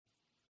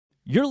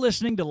You're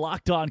listening to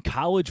Locked On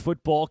College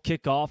Football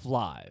Kickoff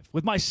Live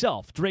with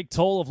myself, Drake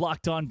Toll of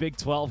Locked On Big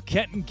 12,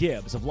 Kenton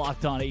Gibbs of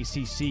Locked On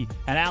ACC,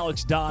 and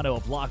Alex Dono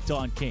of Locked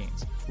On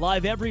Canes.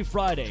 Live every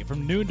Friday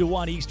from noon to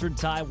 1 Eastern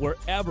Time,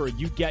 wherever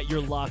you get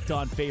your Locked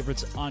On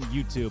favorites on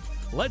YouTube.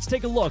 Let's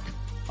take a look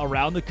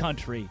around the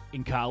country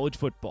in college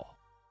football.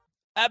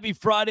 Happy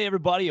Friday,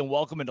 everybody, and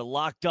welcome into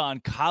Locked On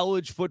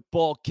College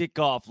Football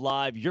Kickoff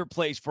Live, your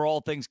place for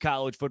all things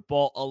college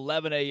football,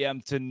 11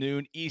 a.m. to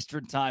noon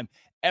Eastern Time.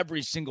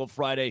 Every single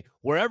Friday,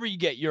 wherever you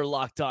get your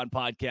Locked On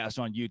podcast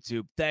on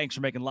YouTube. Thanks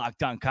for making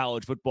Locked On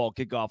College Football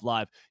Kickoff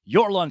Live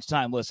your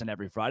lunchtime listen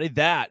every Friday.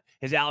 That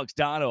is Alex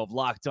Dono of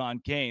Locked On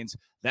Canes.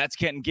 That's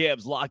Kenton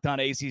Gibbs, Locked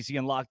On ACC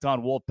and Locked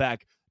On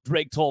Wolfpack.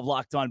 Drake Toll of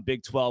Locked On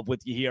Big 12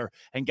 with you here.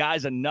 And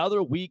guys,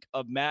 another week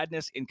of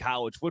madness in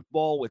college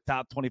football with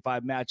top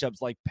 25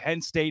 matchups like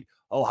Penn State,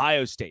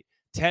 Ohio State,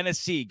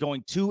 Tennessee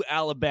going to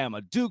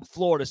Alabama, Duke,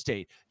 Florida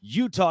State,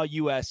 Utah,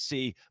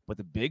 USC. But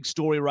the big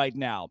story right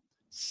now,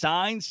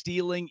 sign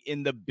stealing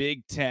in the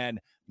Big Ten.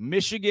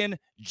 Michigan,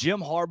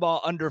 Jim Harbaugh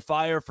under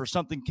fire for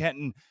something,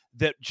 Kenton,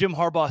 that Jim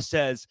Harbaugh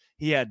says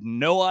he had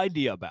no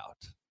idea about.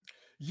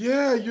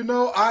 Yeah,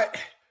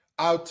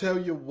 I'll tell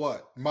you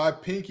what, my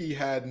pinky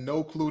had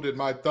no clue that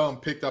my thumb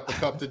picked up the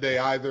cup today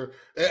either.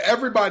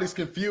 Everybody's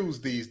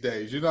confused these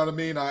days. You know what I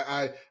mean?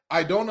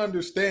 I don't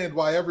understand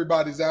why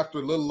everybody's after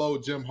little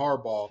old Jim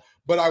Harbaugh,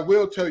 but I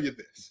will tell you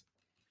this.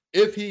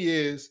 If he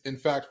is, in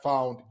fact,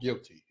 found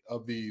guilty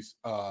of these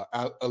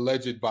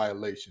alleged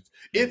violations,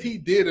 if he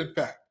did, in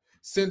fact,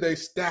 send a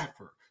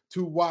staffer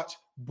to watch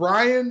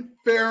Brian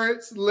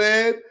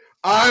Ferentz-led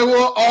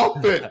Iowa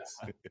offense,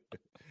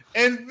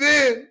 and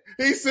then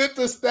he sent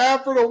the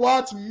staffer to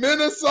watch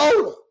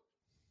Minnesota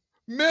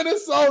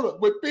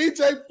with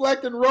P.J.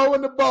 Fleck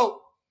rowing the boat.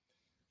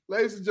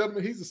 Ladies and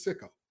gentlemen, he's a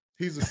sicko.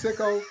 He's a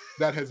sicko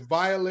that has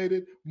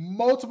violated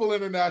multiple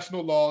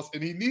international laws,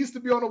 and he needs to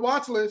be on the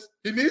watch list.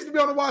 He needs to be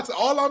on the watch list.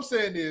 All I'm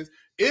saying is,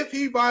 if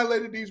he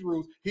violated these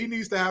rules, he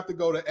needs to have to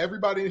go to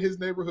everybody in his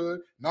neighborhood,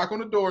 knock on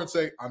the door, and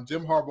say, "I'm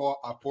Jim Harbaugh.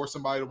 I forced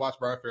somebody to watch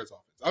Brian Ferentz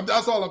offense."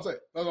 That's all I'm saying.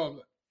 That's all I'm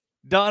saying.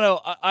 Dono,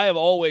 I have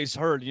always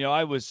heard,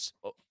 I was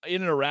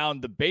in and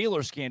around the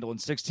Baylor scandal in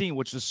 2016,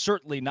 which was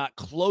certainly not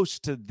close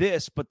to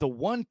this, but the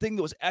one thing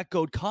that was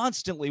echoed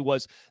constantly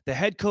was the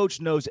head coach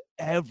knows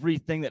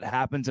everything that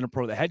happens in a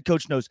pro. The head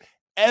coach knows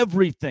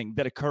everything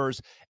that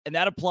occurs, and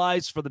that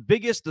applies for the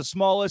biggest, the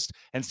smallest,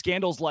 and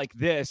scandals like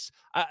this.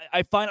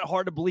 I find it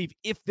hard to believe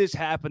if this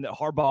happened that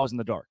Harbaugh was in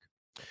the dark.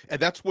 And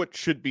that's what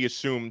should be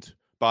assumed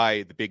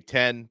by the Big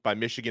Ten, by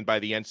Michigan, by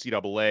the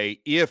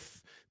NCAA,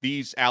 if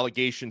these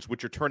allegations,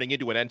 which are turning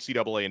into an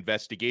NCAA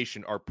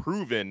investigation, are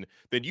proven,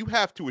 then you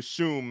have to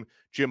assume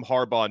Jim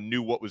Harbaugh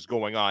knew what was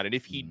going on. And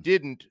if he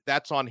didn't,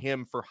 that's on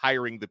him for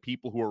hiring the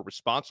people who are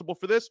responsible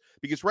for this.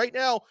 Because right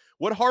now,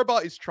 what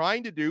Harbaugh is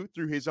trying to do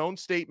through his own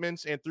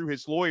statements and through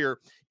his lawyer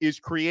is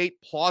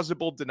create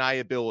plausible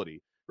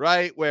deniability,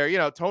 right?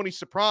 Where, Tony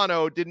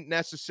Soprano didn't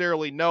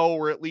necessarily know,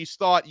 or at least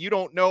thought, you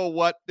don't know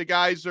what the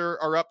guys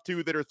are up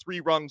to that are 3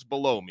 rungs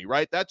below me,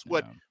 right? That's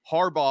what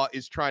Harbaugh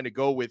is trying to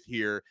go with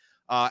here.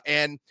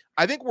 And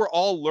I think we're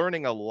all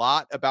learning a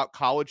lot about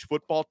college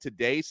football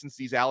today since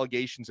these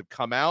allegations have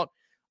come out.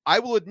 I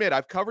will admit,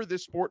 I've covered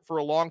this sport for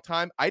a long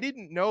time. I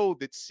didn't know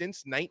that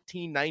since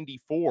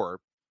 1994,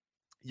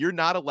 you're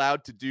not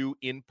allowed to do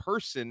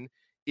in-person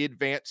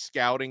advanced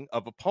scouting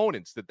of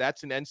opponents,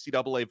 that's an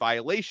NCAA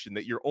violation,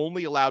 that you're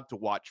only allowed to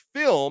watch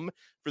film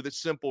for the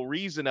simple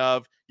reason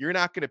of you're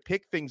not going to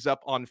pick things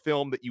up on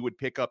film that you would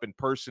pick up in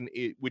person,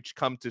 which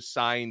come to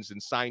signs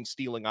and sign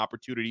stealing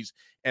opportunities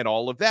and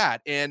all of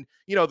that. And,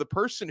 the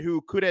person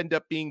who could end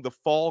up being the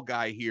fall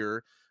guy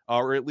here,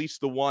 or at least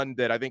the one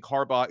that I think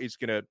Harbaugh is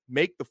going to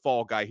make the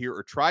fall guy here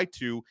or try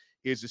to,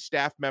 is a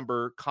staff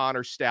member,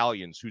 Connor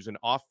Stallions, who's an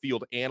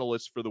off-field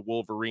analyst for the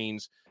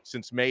Wolverines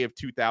since May of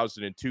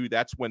 2002.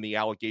 That's when the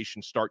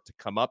allegations start to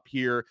come up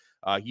here.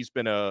 He's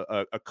been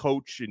a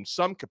coach in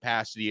some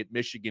capacity at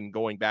Michigan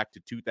going back to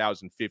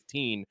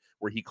 2015,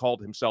 where he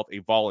called himself a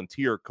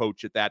volunteer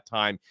coach at that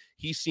time.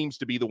 He seems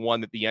to be the one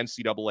that the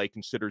NCAA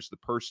considers the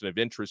person of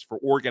interest for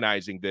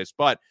organizing this.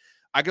 But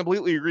I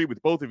completely agree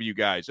with both of you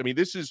guys. I mean,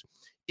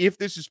 if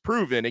this is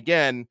proven,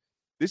 again,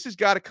 this has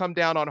got to come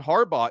down on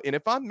Harbaugh. And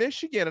if I'm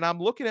Michigan and I'm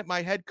looking at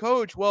my head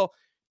coach, well,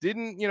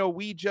 didn't,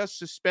 we just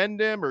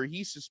suspend him, or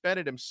he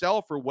suspended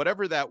himself, or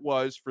whatever that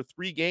was, for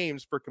 3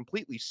 games for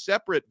completely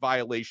separate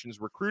violations,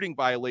 recruiting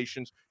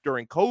violations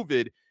during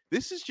COVID.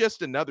 This is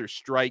just another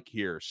strike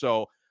here.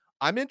 So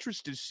I'm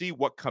interested to see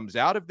what comes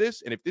out of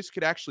this, and if this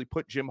could actually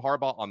put Jim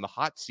Harbaugh on the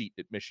hot seat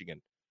at Michigan.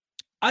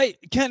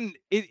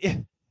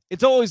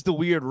 It's always the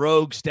weird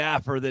rogue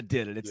staffer that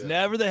did it. It's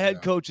never the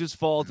head coach's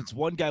fault. It's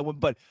one guy.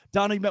 But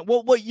Donnie,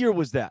 what year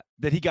was that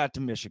he got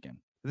to Michigan?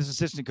 This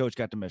assistant coach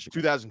got to Michigan.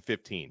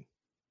 2015.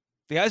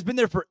 The guy's been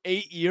there for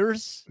 8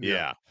 years.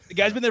 Yeah. The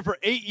guy's been there for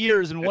 8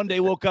 years, and one day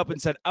woke up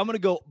and said, I'm going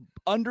to go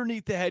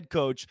underneath the head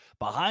coach,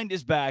 behind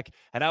his back,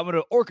 and I'm going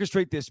to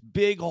orchestrate this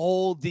big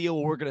whole deal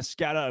where we're going to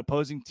scout out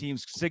opposing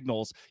teams'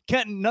 signals.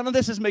 Kenton, none of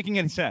this is making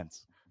any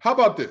sense. How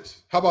about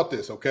this?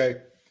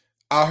 Okay?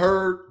 I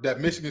heard that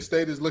Michigan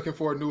State is looking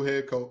for a new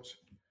head coach.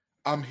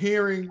 I'm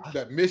hearing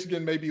that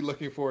Michigan may be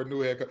looking for a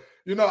new head coach.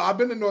 I've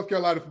been in North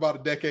Carolina for about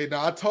a decade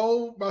now. I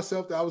told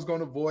myself that I was going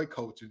to avoid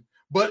coaching.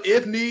 But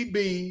if need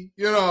be,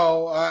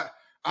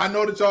 I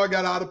know that y'all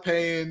got out of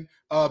paying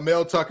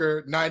Mel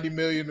Tucker $90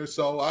 million or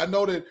so. I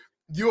know that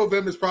U of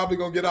M is probably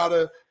going to get out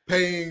of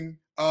paying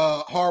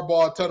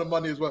Harbaugh a ton of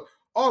money as well.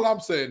 All I'm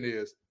saying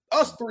is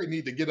us three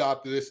need to get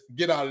out of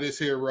this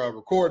here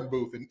recording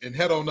booth and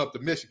head on up to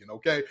Michigan,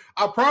 okay?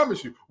 I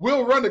promise you,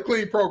 we'll run a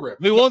clean program.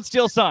 We won't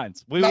steal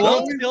signs. We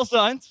won't steal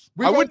signs.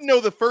 I wouldn't know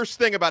the first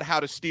thing about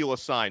how to steal a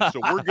sign, so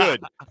we're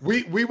good.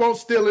 We won't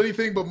steal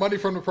anything but money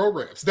from the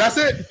programs. That's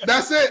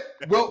it.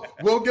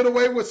 We'll get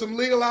away with some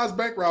legalized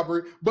bank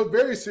robbery. But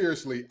very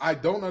seriously, I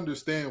don't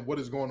understand what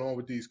is going on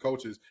with these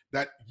coaches,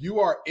 that you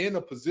are in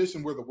a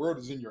position where the world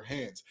is in your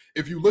hands.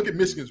 If you look at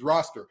Michigan's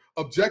roster,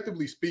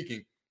 objectively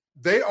speaking,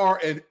 they are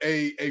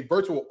a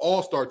virtual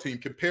all-star team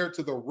compared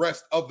to the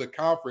rest of the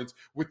conference,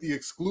 with the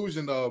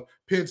exclusion of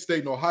Penn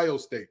State and Ohio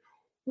State.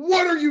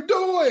 What are you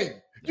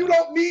doing? You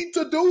don't need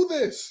to do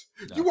this.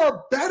 No. You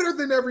are better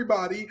than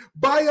everybody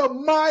by a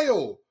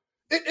mile.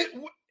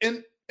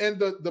 And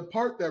the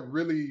part that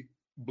really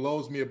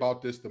blows me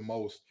about this the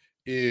most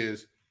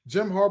is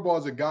Jim Harbaugh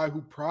is a guy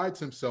who prides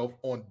himself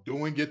on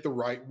doing it the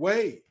right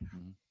way,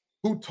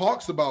 who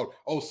talks about,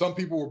 some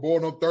people were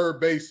born on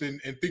third base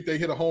and think they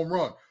hit a home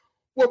run.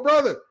 Well,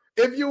 brother,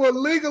 if you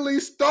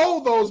illegally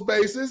stole those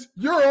bases,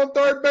 you're on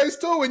third base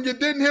too, and you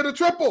didn't hit a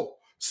triple.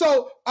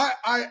 So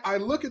I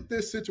look at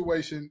this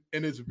situation,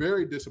 and it's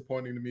very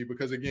disappointing to me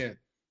because, again,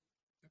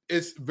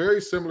 it's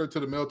very similar to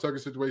the Mel Tucker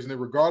situation.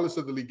 And regardless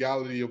of the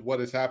legality of what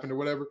has happened or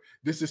whatever,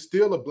 this is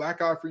still a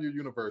black eye for your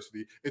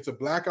university. It's a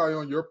black eye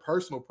on your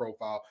personal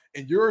profile,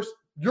 and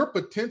you're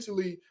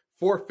potentially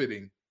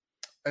forfeiting,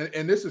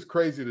 and this is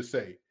crazy to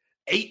say,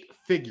 8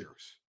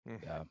 figures.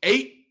 Yeah.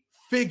 8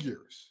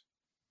 figures.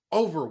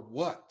 Over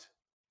what?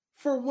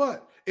 For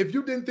what? If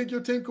you didn't think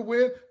your team could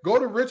win, go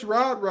to Rich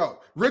Rod route.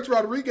 Rich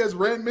Rodriguez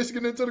ran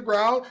Michigan into the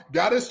ground,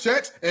 got his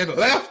checks, and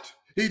left.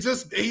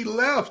 He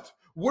left.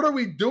 What are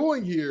we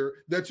doing here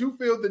that you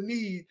feel the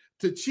need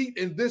to cheat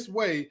in this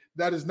way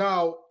that is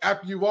now,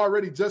 after you've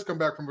already just come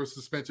back from a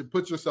suspension,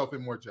 put yourself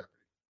in more jeopardy?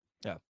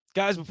 Yeah.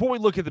 Guys, before we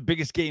look at the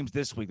biggest games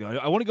this week, though,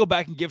 I want to go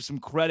back and give some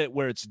credit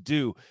where it's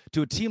due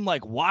to a team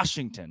like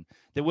Washington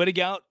that went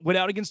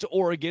out against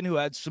Oregon, who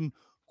had some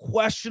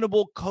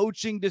questionable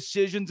coaching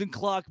decisions and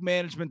clock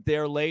management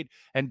there late.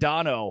 And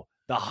Dono,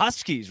 the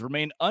Huskies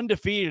remain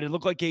undefeated and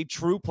look like a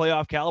true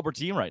playoff caliber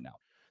team right now.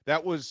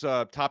 That was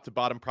top to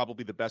bottom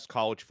probably the best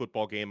college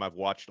football game I've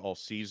watched all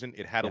season.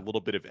 It had a little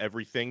bit of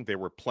everything. There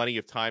were plenty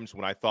of times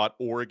when I thought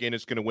Oregon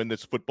is going to win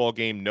this football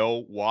game.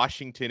 No,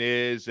 Washington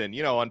is. And,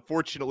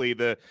 unfortunately,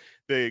 the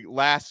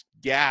last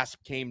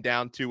gasp came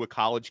down to a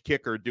college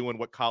kicker doing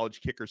what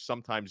college kickers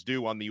sometimes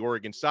do on the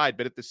Oregon side.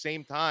 But at the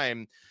same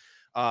time,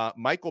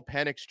 Michael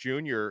Penix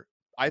Jr.,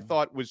 I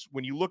thought was,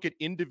 when you look at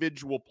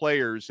individual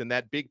players and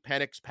that big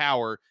Penix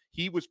power,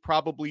 he was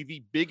probably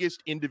the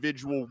biggest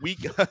individual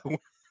week.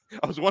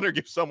 I was wondering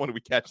if someone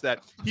would catch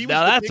that.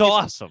 Now that's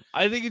awesome.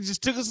 I think it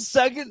just took us a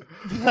second.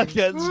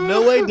 There's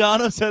no way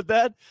Dono said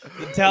that.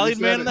 The Italian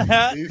man in the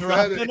hat.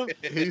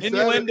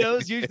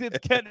 Innuendos. Usually it's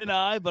Ken and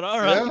I, but all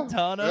right,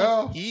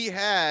 Dono. He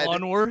had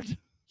onward.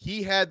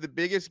 He had the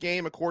biggest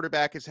game a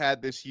quarterback has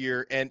had this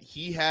year, and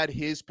he had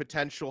his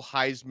potential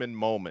Heisman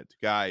moment,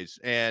 guys.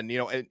 And,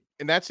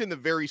 and that's in the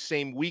very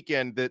same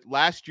weekend that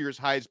last year's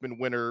Heisman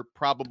winner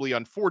probably,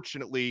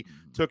 unfortunately,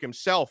 took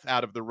himself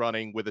out of the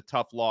running with a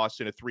tough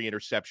loss in a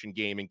 3-interception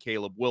game in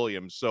Caleb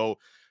Williams. So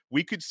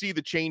we could see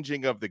the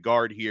changing of the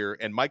guard here,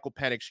 and Michael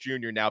Penix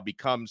Jr. now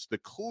becomes the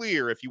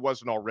clear, if he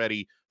wasn't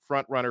already,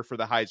 front runner for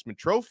the Heisman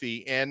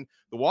Trophy. And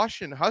the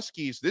Washington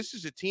Huskies, this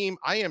is a team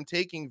I am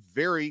taking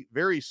very,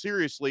 very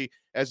seriously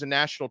as a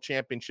national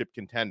championship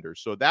contender.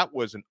 So that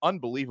was an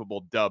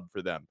unbelievable dub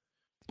for them.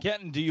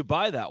 Kenton, do you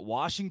buy that?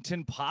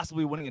 Washington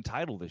possibly winning a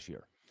title this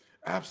year?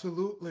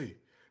 Absolutely.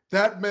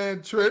 That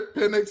man, Trent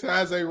Penix,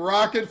 has a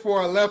rocket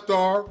for a left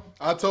arm.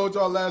 I told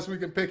y'all last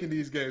week in picking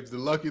these games, the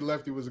lucky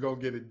lefty was going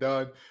to get it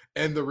done.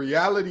 And the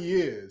reality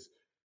is,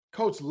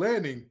 Coach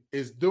Lanning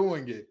is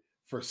doing it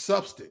for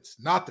substance,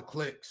 not the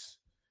clicks.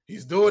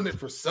 He's doing it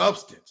for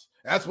substance.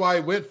 That's why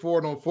he went for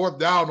it on 4th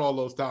down all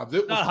those times.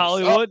 It was not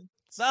Hollywood.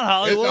 It's not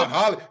Hollywood.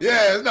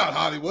 It's not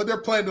Hollywood.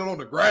 They're playing it on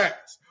the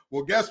grass.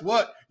 Well, guess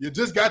what? You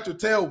just got your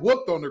tail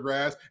whooped on the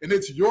grass, and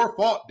it's your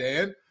fault,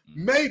 Dan.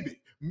 Maybe,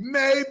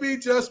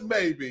 just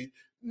maybe,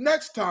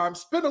 next time,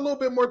 spend a little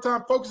bit more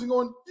time focusing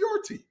on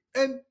your team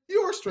and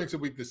your strengths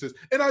and weaknesses.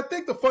 And I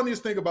think the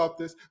funniest thing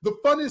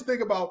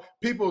about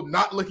people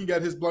not looking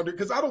at his blunder,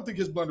 because I don't think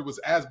his blunder was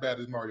as bad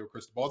as Mario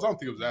Cristobal's. I don't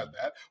think it was as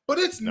bad, but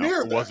it's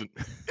near that. Wasn't.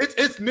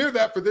 It's near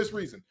that for this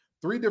reason.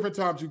 3 different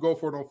times you go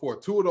for it on 4.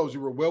 2 of those,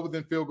 you were well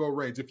within field goal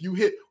range. If you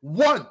hit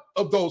one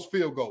of those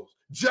field goals,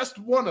 just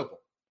one of them,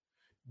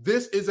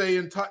 this is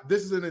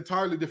an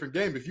entirely different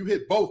game. If you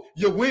hit both,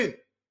 you win.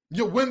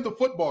 You win the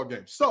football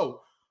game.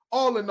 So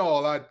all in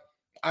all,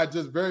 I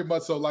just very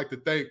much so like to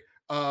thank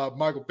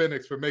Michael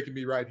Penix for making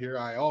me right here.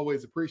 I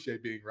always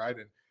appreciate being right.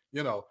 And,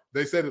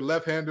 they say that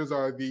left-handers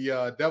are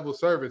the devil's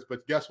servants,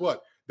 but guess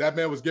what? That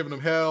man was giving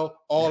them hell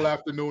all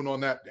afternoon on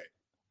that day.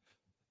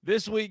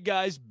 This week,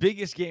 guys,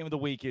 biggest game of the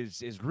week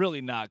is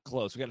really not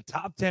close. We got a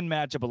top 10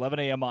 matchup, 11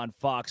 a.m. on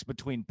Fox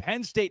between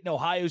Penn State and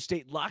Ohio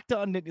State. Locked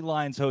On Nittany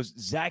Lions host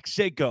Zach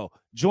Seiko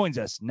joins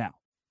us now.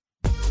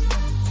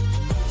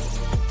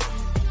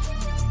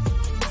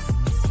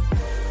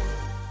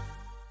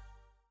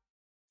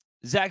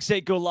 Zach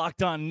Seiko,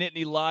 Locked On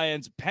Nittany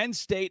Lions, Penn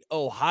State,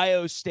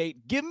 Ohio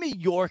State. Give me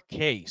your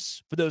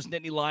case for those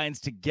Nittany Lions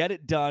to get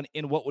it done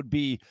in what would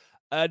be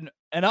an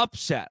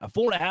upset, a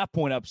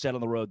 4.5-point upset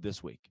on the road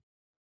this week.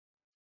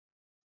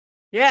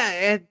 Yeah,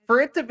 and for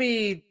it to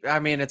be,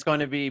 it's going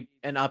to be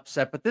an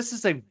upset, but this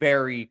is a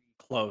very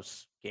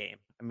close game.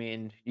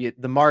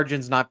 The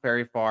margin's not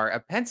very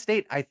far. Penn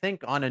State, I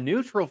think, on a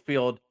neutral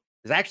field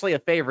is actually a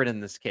favorite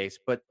in this case,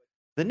 but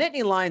the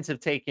Nittany Lions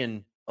have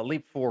taken a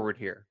leap forward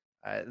here.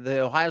 The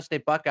Ohio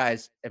State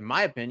Buckeyes, in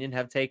my opinion,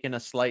 have taken a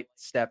slight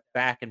step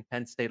back, and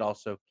Penn State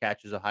also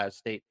catches Ohio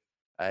State.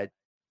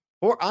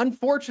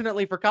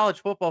 Unfortunately for college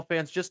football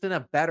fans, just in a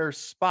better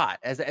spot.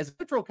 As a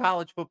neutral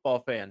college football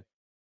fan,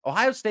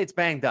 Ohio State's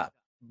banged up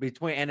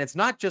and it's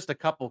not just a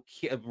couple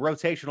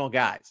rotational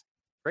guys.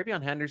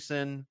 Travion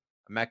Henderson,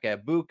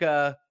 Emeka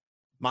Egbuka,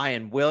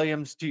 Mayan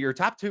Williams, to your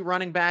top two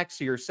running backs,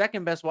 to your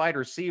second best wide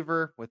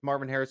receiver with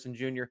Marvin Harrison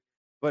Jr.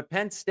 But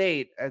Penn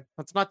State,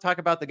 let's not talk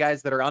about the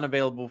guys that are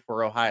unavailable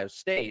for Ohio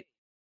State.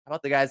 How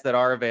about the guys that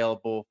are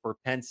available for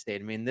Penn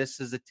State? This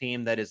is a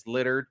team that is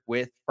littered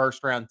with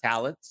first-round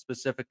talent,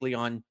 specifically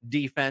on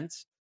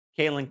defense.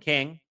 Kalen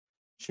King,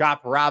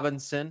 Chop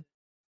Robinson.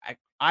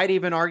 I'd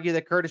even argue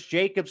that Curtis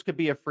Jacobs could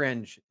be a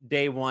fringe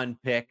day one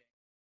pick.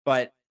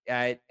 But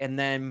and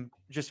then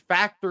just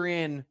factor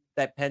in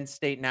that Penn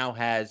State now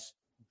has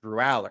Drew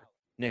Aller,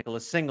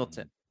 Nicholas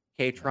Singleton,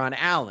 Katron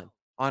Allen.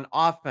 On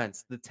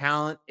offense, the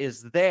talent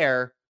is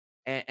there,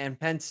 and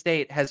Penn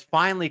State has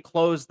finally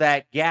closed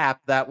that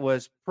gap that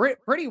was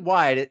pretty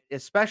wide,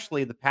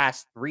 especially the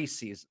past 3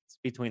 seasons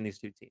between these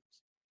two teams.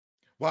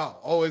 Wow,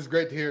 always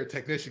great to hear a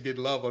technician get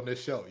love on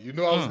this show. You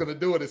knew I was going to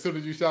do it as soon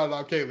as you shouted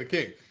out Kalen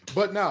King.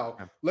 But now,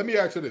 let me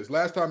ask you this.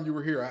 Last time you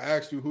were here, I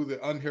asked you who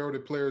the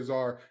unheralded players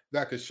are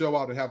that could show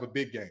out and have a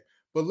big game.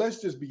 But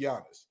let's just be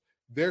honest.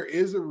 There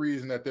is a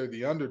reason that they're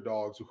the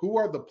underdogs. Who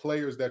are the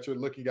players that you're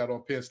looking at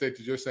on Penn State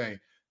that you're saying,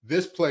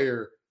 this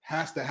player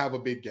has to have a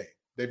big game?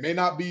 They may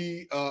not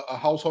be a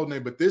household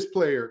name, but this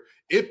player,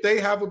 if they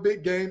have a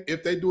big game,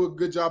 if they do a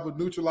good job of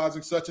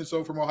neutralizing such and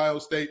so from Ohio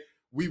State,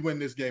 we win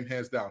this game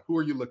hands down. Who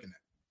are you looking at?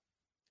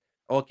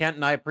 Well,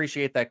 Kenton, I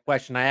appreciate that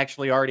question. I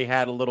actually already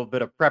had a little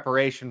bit of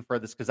preparation for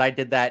this because I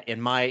did that in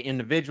my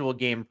individual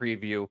game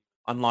preview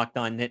on Locked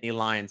On Nittany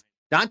Lions.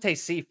 Dante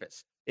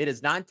Cephas. It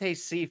is Dante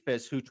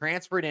Cephas who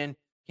transferred in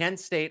Kent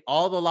State,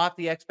 all the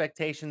lofty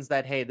expectations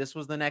that, hey, this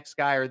was the next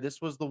guy or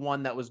this was the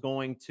one that was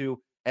going to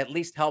at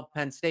least help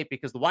Penn State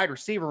because the wide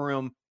receiver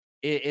room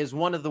is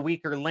one of the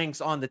weaker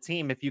links on the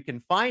team if you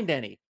can find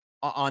any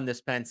on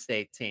this Penn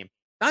State team.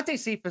 Dante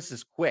Cephas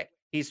is quick.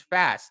 He's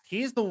fast.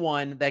 He's the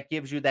one that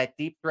gives you that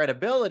deep threat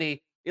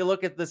ability. You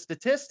look at the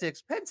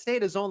statistics, Penn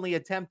State has only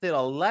attempted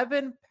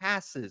 11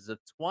 passes of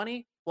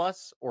 20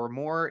 plus or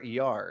more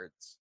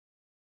yards.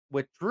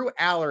 With Drew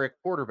Aller at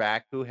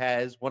quarterback, who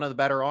has one of the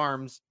better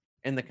arms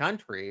in the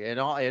country, in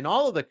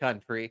all of the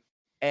country,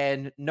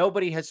 and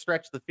nobody has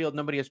stretched the field.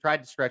 Nobody has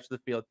tried to stretch the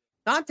field.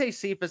 Dante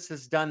Cephas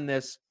has done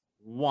this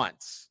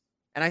once.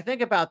 And I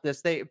think about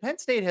this. Penn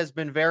State has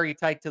been very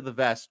tight to the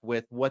vest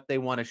with what they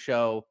want to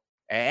show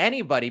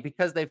anybody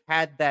because they've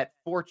had that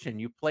fortune.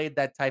 You played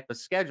that type of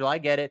schedule. I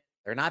get it.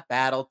 They're not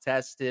battle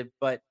tested,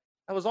 but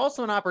that was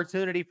also an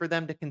opportunity for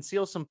them to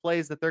conceal some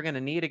plays that they're going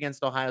to need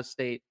against Ohio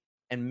State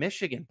and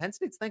Michigan. Penn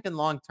State's thinking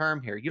long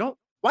term here.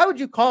 Why would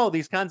you call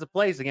these kinds of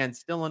plays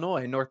against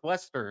Illinois,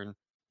 Northwestern,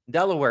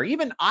 Delaware,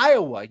 even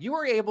Iowa? You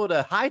were able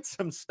to hide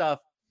some stuff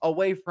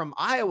away from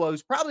Iowa,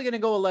 who's probably going to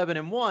go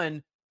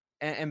 11-1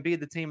 and be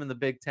the team in the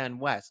Big Ten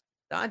West.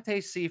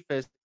 Dante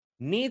Cephas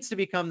needs to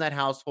become that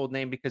household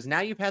name because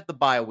now you've had the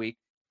bye week.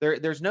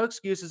 There's no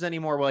excuses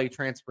anymore. Well, he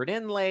transferred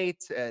in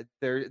late.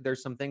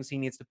 There's some things he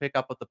needs to pick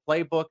up with the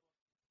playbook.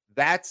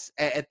 That's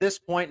at this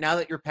point, now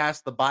that you're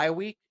past the bye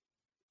week,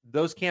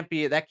 that can't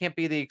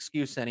be the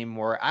excuse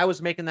anymore. I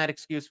was making that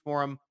excuse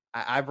for him.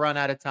 I've run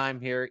out of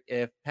time here.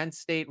 If Penn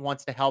State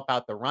wants to help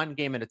out the run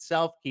game in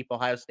itself, keep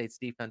Ohio State's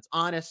defense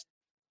honest,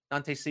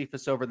 Dante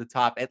Cephas over the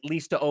top, at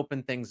least to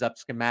open things up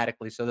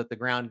schematically so that the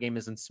ground game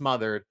isn't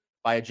smothered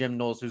by a Jim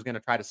Knowles who's going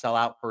to try to sell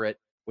out for it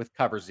with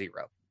cover 0.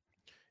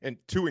 And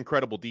 2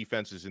 incredible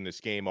defenses in this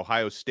game.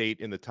 Ohio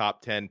State in the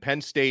top 10, Penn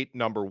State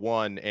number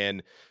 1,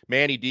 and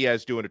Manny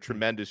Diaz doing a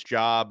tremendous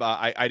job.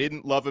 I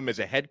didn't love him as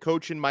a head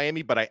coach in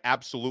Miami, but I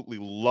absolutely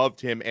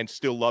loved him and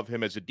still love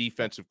him as a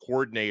defensive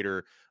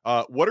coordinator.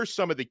 What are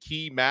some of the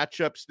key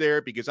matchups there?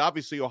 Because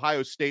obviously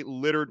Ohio State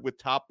littered with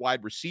top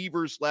wide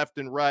receivers left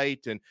and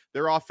right, and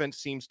their offense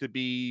seems to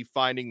be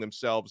finding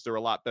themselves. They're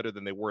a lot better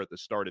than they were at the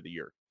start of the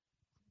year.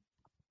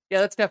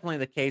 Yeah, that's definitely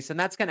the case, and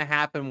that's going to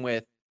happen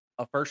with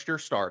a first-year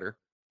starter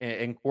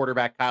in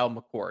quarterback Kyle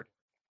McCord,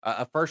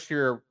 a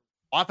first-year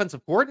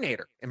offensive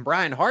coordinator in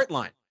Brian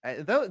Hartline.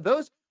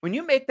 Those when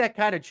you make that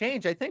kind of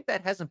change, I think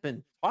that hasn't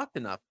been talked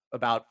enough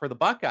about for the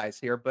Buckeyes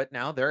here. But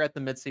now they're at the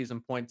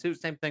midseason point too.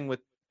 Same thing with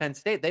Penn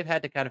State. They've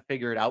had to kind of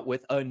figure it out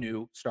with a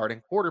new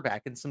starting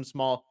quarterback and some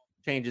small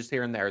changes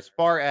here and there. As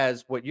far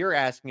as what you're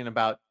asking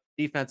about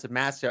defensive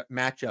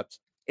matchups,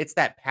 it's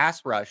that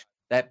pass rush,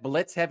 that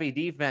blitz heavy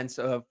defense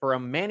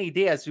from Manny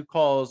Diaz, who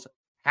calls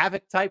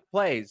havoc type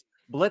plays,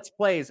 blitz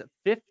plays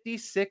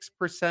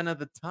 56% of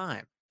the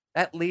time.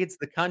 That leads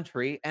the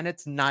country, and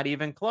it's not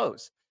even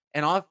close.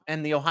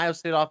 And the Ohio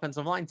State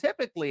offensive line,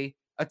 typically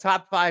a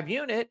top 5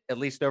 unit, at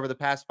least over the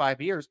past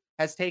 5 years,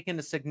 has taken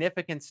a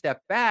significant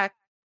step back,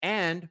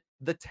 and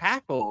the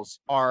tackles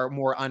are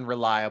more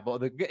unreliable.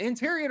 The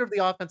interior of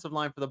the offensive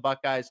line for the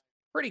Buckeyes,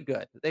 pretty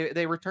good.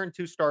 They returned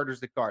 2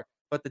 starters at guard,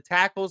 but the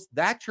tackles,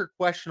 that's your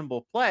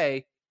questionable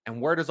play.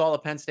 And where does all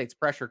of Penn State's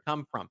pressure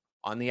come from?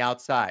 On the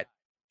outside,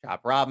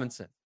 Chop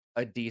Robinson,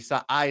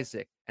 Adisa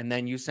Isaac, and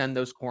then you send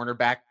those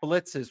cornerback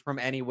blitzes from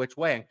any which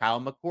way. And Kyle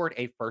McCord,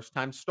 a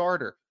first-time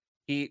starter.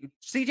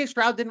 CJ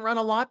Stroud didn't run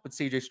a lot, but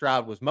CJ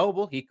Stroud was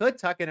mobile. He could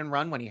tuck it and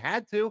run when he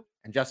had to.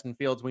 And Justin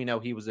Fields, we know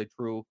he was a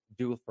true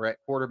dual threat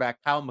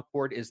quarterback. Kyle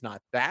McCord is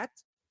not that.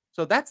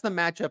 So that's the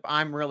matchup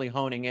I'm really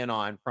honing in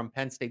on from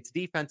Penn State's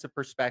defensive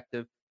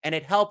perspective. And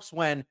it helps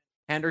when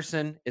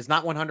Henderson is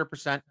not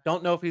 100%.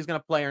 Don't know if he's going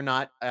to play or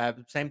not.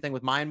 Same thing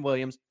with Mayan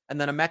Williams.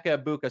 And then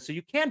Emeka Ibuka. So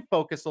you can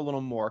focus a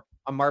little more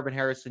on Marvin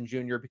Harrison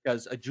Jr.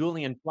 because a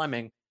Julian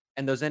Fleming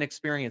and those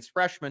inexperienced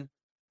freshmen,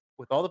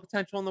 with all the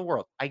potential in the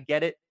world, I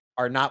get it,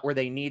 are not where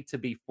they need to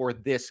be for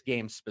this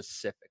game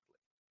specifically.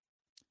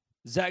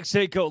 Zach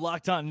Seiko,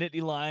 Locked On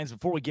Nittany Lions.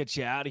 Before we get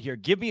you out of here,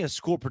 give me a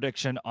score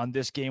prediction on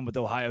this game with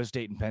Ohio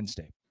State and Penn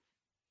State.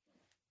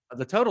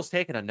 The total's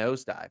taken a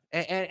nosedive,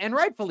 and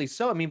rightfully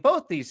so. I mean,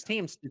 both these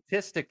teams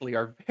statistically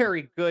are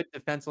very good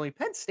defensively.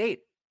 Penn State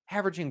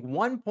averaging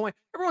 1 point.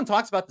 Everyone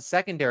talks about the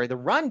secondary. The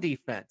run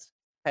defense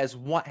has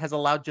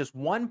allowed just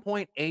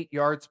 1.8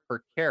 yards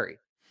per carry.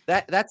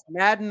 That's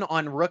Madden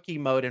on rookie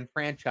mode and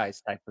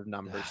franchise type of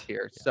numbers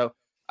here. Yeah. So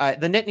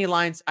the Nittany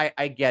Lions,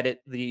 I get it.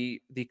 The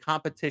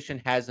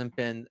competition hasn't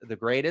been the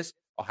greatest.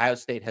 Ohio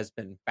State has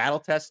been battle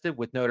tested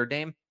with Notre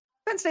Dame.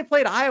 Penn State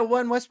played Iowa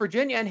and West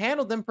Virginia and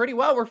handled them pretty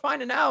well. We're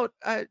finding out,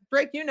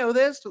 Drake, you know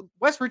this.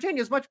 West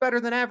Virginia is much better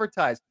than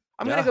advertised.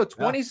 I'm going to go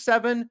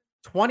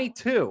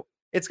 27-22.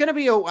 It's going to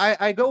be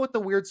I go with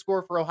the weird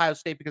score for Ohio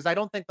State because I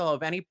don't think they'll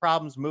have any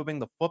problems moving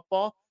the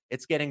football.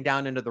 It's getting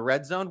down into the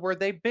red zone where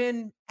they've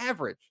been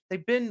average.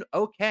 They've been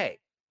okay.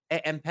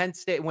 And Penn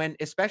State,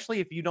 especially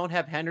if you don't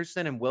have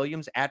Henderson and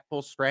Williams at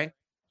full strength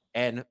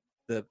and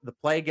the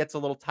play gets a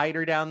little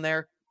tighter down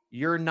there,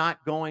 you're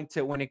not going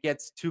to, when it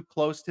gets too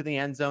close to the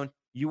end zone,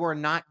 you are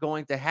not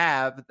going to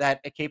have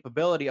that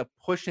capability of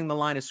pushing the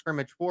line of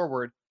scrimmage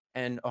forward.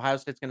 And Ohio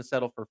State's going to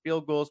settle for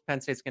field goals. Penn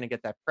State's going to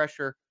get that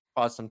pressure,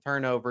 cause some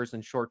turnovers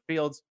and short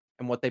fields.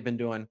 And what they've been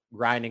doing,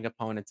 grinding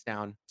opponents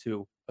down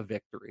to a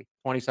victory.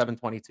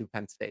 27-22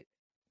 Penn State.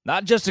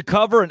 Not just a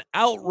cover, an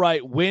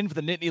outright win for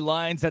the Nittany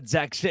Lions. That's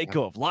Zach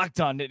Seiko of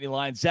Locked On Nittany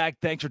Lions. Zach,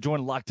 thanks for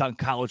joining Locked On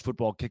College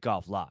Football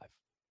Kickoff Live.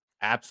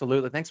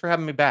 Absolutely. Thanks for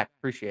having me back.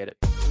 Appreciate it.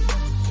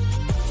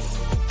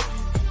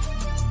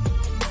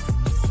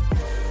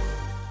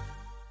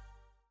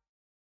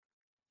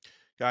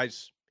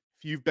 Guys,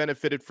 if you've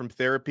benefited from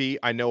therapy,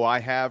 I know I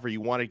have, or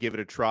you want to give it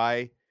a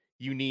try,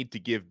 you need to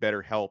give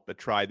BetterHelp a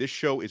try. This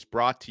show is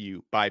brought to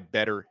you by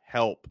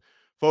BetterHelp.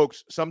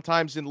 Folks,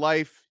 sometimes in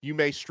life, you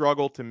may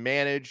struggle to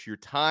manage your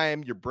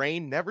time. Your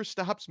brain never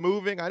stops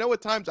moving. I know at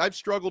times I've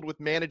struggled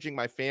with managing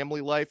my family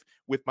life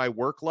with my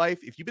work life.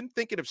 If you've been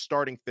thinking of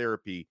starting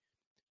therapy,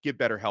 give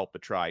BetterHelp a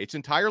try. It's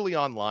entirely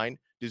online,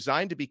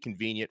 designed to be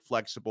convenient,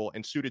 flexible,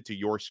 and suited to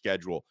your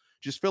schedule.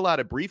 Just fill out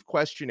a brief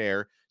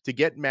questionnaire to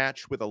get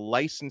matched with a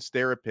licensed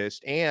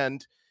therapist.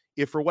 And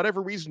if for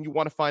whatever reason you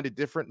want to find a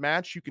different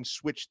match, you can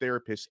switch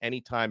therapists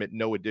anytime at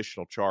no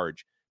additional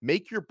charge.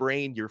 Make your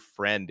brain your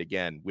friend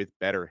again with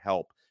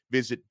BetterHelp.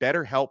 Visit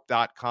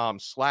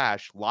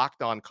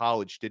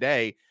betterhelp.com/lockedoncollege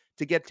today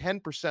to get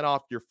 10%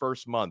 off your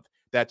first month.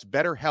 That's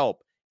BetterHelp,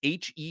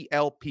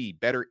 H-E-L-P,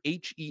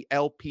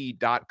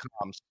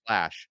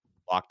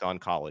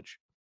 betterhelp.com/lockedoncollege.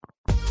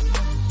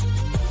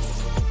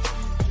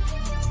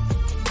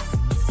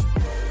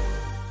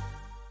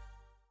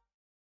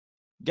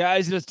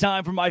 Guys, it is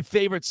time for my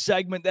favorite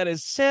segment. That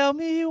is Tell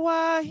Me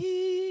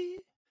Why.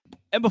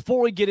 And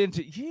before we get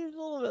into, here's a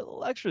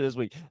little bit extra this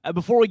week. And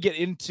before we get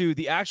into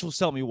the actual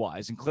Tell Me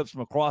Whys and clips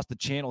from across the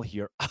channel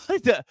here,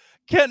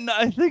 Ken,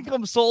 I think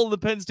I'm sold on the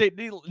Penn State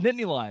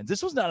Nittany Lions.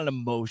 This was not an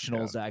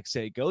emotional Zach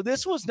Seiko.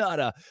 This was not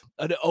an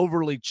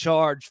overly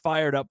charged,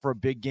 fired up for a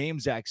big game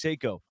Zach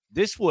Seiko.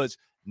 This was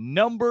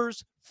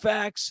numbers,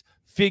 facts,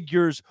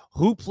 figures,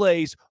 who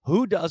plays,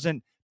 who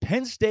doesn't.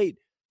 Penn State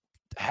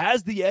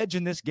has the edge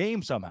in this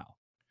game somehow.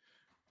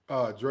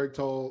 Drake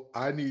Toll,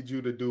 I need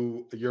you to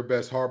do your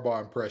best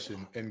Harbaugh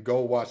impression and go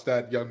watch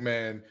that young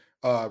man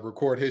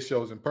record his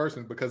shows in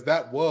person because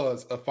that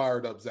was a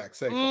fired up Zach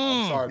Saco.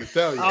 I'm sorry to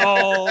tell you.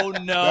 Oh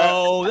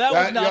no, that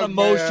was not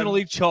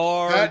emotionally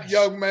charged. That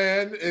young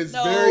man is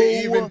very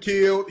even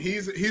keeled.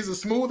 He's a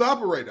smooth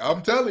operator.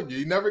 I'm telling you,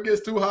 he never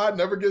gets too high,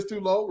 never gets too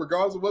low.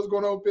 Regardless of what's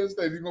going on with Penn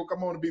State, he's gonna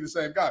come on and be the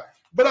same guy.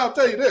 But I'll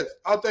tell you this.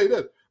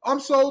 I'm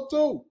sold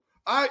too.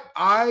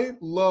 I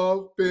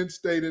love Penn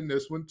State in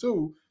this one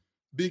too.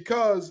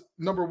 Because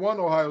number one,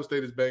 Ohio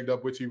State is banged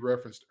up, which he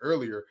referenced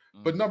earlier.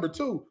 But number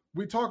two,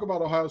 we talk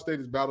about Ohio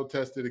State is battle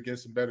tested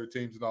against some better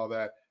teams and all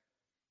that.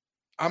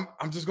 I'm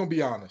just gonna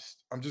be honest.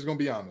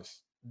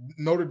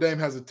 Notre Dame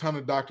has a ton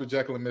of Dr.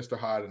 Jekyll and Mr.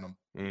 Hyde in them.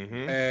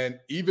 Mm-hmm. And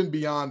even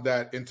beyond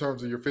that, in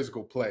terms of your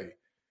physical play,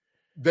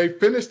 they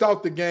finished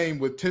out the game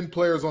with 10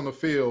 players on the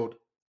field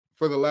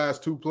for the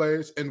last 2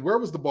 plays. And where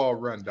was the ball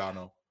run,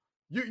 Dono?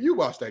 You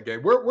watched that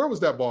game. Where was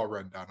that ball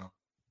run, Dono?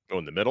 Oh,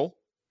 in the middle?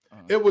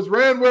 It was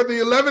ran where the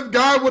 11th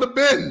guy would have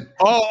been.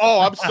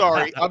 Oh, I'm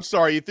sorry. Where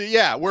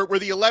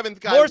the 11th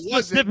guy more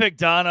specific,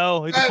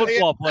 Dono. He's a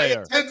football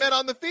player. 10 men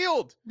on the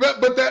field.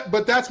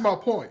 But that's my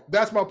point.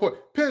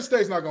 Penn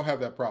State's not going to have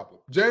that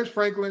problem. James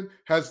Franklin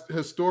has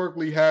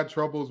historically had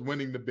troubles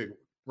winning the big one,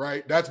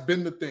 right? That's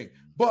been the thing.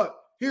 But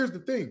here's the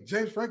thing.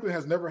 James Franklin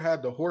has never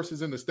had the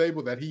horses in the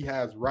stable that he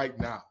has right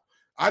now.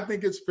 I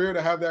think it's fair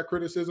to have that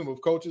criticism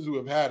of coaches who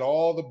have had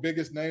all the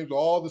biggest names,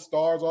 all the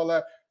stars, all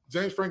that.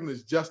 James Franklin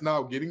is just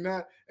now getting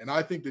that, and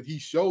I think that he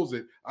shows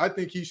it. I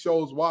think he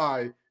shows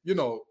why,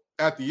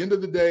 at the end of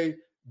the day,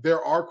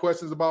 there are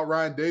questions about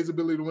Ryan Day's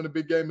ability to win a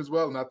big game as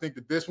well, and I think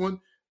that this one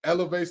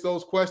elevates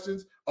those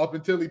questions up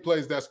until he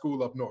plays that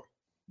school up north.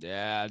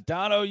 Yeah,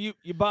 Dono, you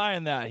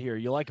buying that here.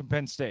 You like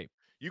Penn State.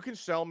 You can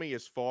sell me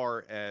as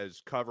far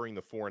as covering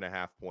the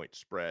 4.5 point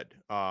spread.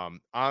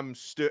 I'm going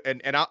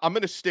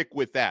to stick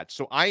with that.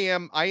 So I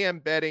am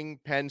betting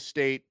Penn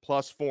State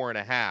plus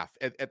 4.5.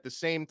 At the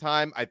same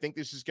time, I think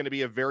this is going to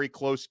be a very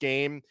close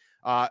game.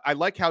 I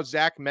like how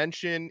Zach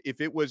mentioned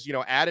if it was,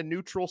 at a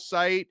neutral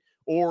site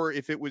or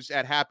if it was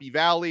at Happy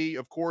Valley,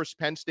 of course,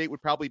 Penn State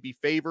would probably be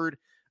favored.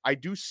 I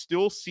do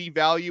still see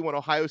value when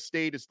Ohio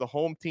State is the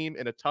home team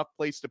in a tough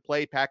place to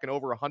play, packing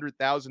over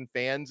 100,000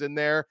 fans in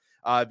there.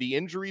 The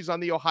injuries on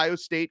the Ohio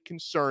State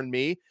concern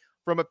me.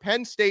 From a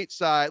Penn State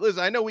side,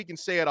 listen, I know we can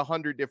say it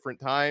 100 different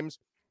times.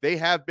 They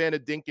have been a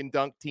dink and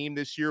dunk team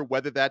this year,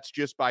 whether that's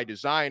just by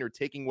design or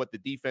taking what the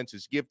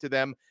defenses give to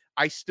them.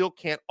 I still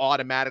can't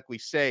automatically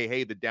say,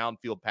 hey, the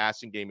downfield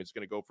passing game is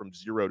going to go from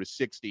 0 to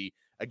 60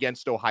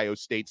 against Ohio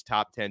State's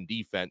top 10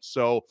 defense.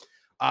 So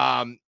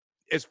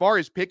as far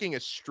as picking a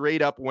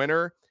straight up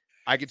winner,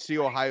 I could see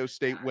Ohio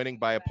State winning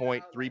by a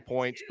point, 3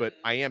 points, but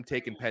I am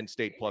taking Penn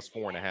State plus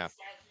 4.5.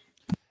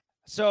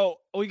 So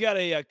we got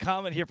a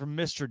comment here from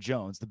Mr.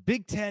 Jones. The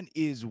Big Ten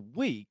is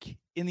weak.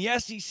 In the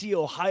SEC,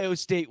 Ohio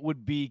State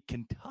would be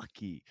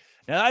Kentucky.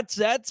 Now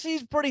that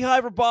seems pretty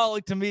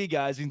hyperbolic to me,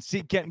 guys. You can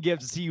see Kenton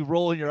Gibbs and see you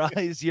rolling your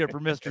eyes here for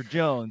Mr.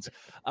 Jones.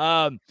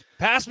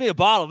 Pass me a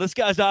bottle. This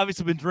guy's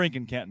obviously been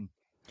drinking, Kenton.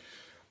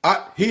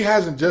 He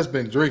hasn't just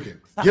been drinking.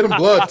 Get him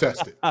blood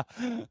tested.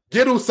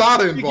 Get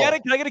USADA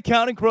involved. Can I get a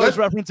Counting Crows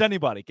reference?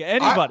 Anybody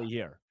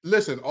here?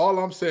 Listen, all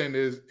I'm saying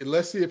is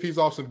let's see if he's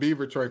off some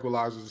beaver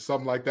tranquilizers or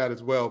something like that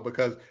as well,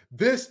 because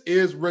this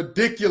is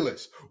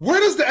ridiculous. Where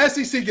does the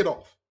SEC get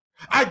off?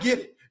 I get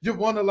it. You've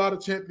won a lot of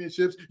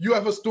championships. You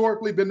have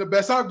historically been the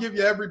best. I'll give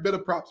you every bit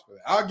of props for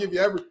that. I'll give you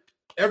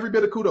every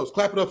bit of kudos.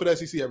 Clap it up for the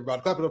SEC,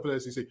 everybody. Clap it up for the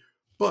SEC.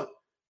 But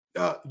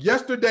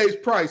yesterday's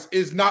price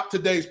is not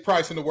today's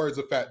price, in the words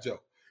of Fat Joe.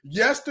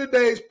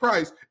 Yesterday's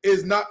price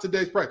is not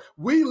today's price.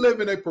 We live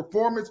in a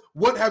performance,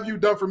 what have you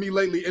done for me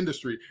lately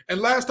industry.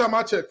 And last time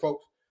I checked,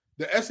 folks,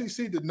 the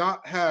SEC did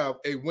not have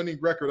a winning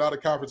record out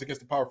of conference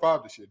against the Power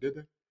 5 this year, did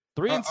they?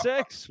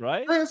 3-6,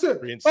 right?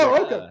 3-6.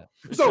 Oh, okay.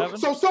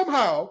 So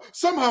somehow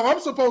I'm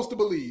supposed to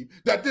believe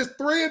that this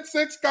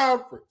 3-6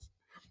 conference,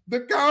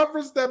 the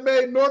conference that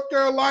made North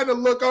Carolina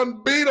look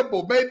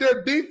unbeatable, made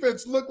their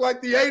defense look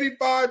like the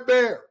 85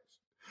 Bears,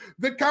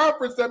 the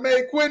conference that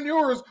made Quinn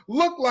Ewers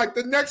look like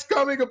the next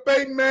coming of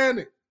Peyton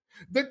Manning,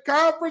 the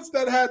conference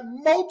that had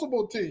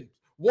multiple teams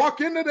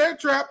walk into their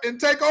trap and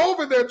take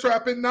over their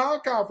trap in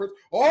non-conference,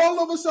 all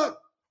of a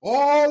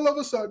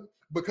sudden,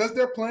 because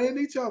they're playing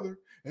each other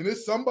and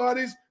it's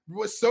somebody's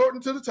sorting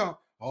to the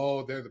top,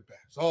 oh, they're the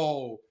best.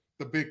 Oh,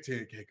 the Big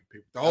Ten can't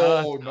compete.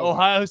 Oh, no.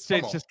 Ohio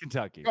State's just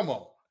Kentucky. Come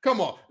on.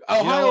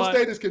 Ohio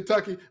State is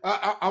Kentucky.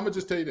 I'm going to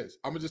just tell you this.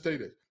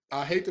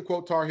 I hate to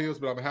quote Tar Heels,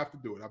 but I'm going to have to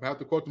do it. I'm going to have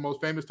to quote the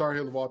most famous Tar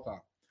Heel of all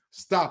time.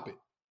 Stop it.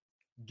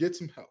 Get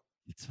some help.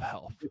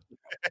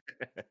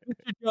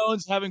 Mr.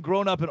 Jones, having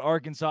grown up in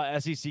Arkansas,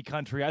 SEC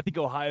country, I think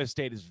Ohio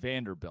State is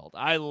Vanderbilt.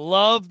 I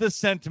love the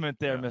sentiment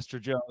there, Mr.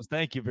 Jones.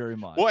 Thank you very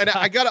much. Well, and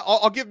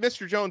I'll give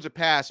Mr. Jones a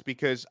pass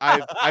because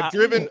I've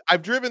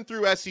driven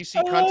through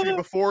SEC country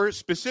before,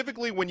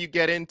 specifically when you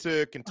get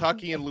into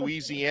Kentucky and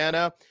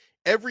Louisiana.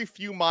 Every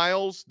few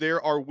miles,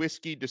 there are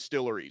whiskey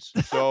distilleries.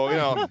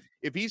 So,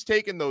 if he's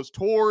taking those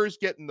tours,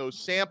 getting those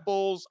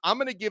samples, I'm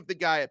going to give the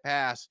guy a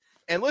pass.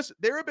 And listen,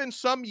 there have been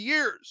some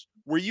years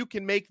where you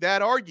can make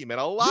that argument.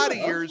 A lot of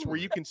years absolutely. where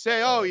you can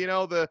say, oh,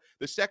 the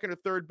second or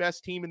third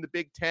best team in the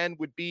Big Ten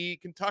would be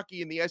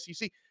Kentucky in the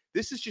SEC.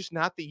 This is just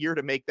not the year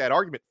to make that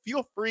argument.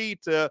 Feel free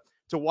to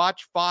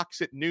watch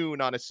Fox at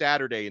noon on a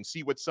Saturday and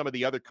see what some of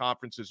the other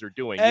conferences are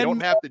doing. You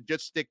don't have to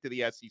just stick to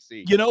the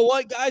SEC. You know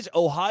what, guys?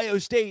 Ohio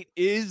State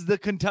is the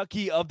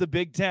Kentucky of the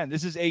Big Ten.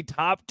 This is a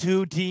top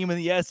 2 team in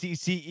the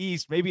SEC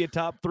East, maybe a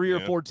top 3 or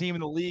 4 team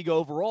in the league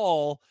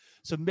overall.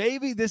 So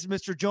maybe this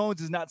Mr.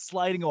 Jones is not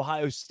sliding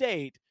Ohio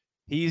State.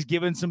 He's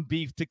given some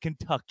beef to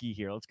Kentucky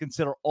here. Let's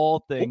consider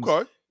all things.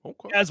 Okay.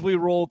 As we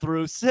roll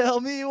through, sell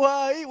me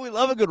why. We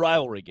love a good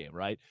rivalry game,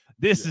 right?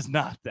 This is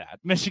not that.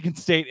 Michigan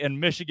State and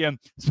Michigan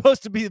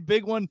supposed to be the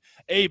big one,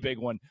 a big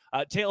one.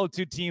 Tale of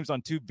 2 teams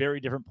on 2 very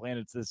different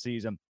planets this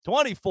season.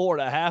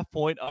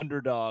 24.5-point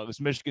underdogs.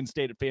 Michigan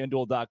State at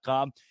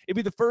FanDuel.com. It'd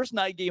be the first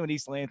night game in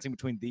East Lansing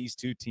between these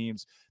 2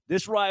 teams.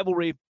 This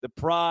rivalry, the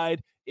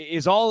pride,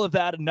 is all of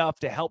that enough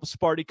to help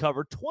Sparty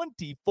cover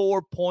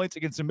 24 points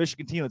against a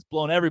Michigan team that's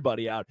blown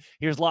everybody out?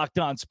 Here's Locked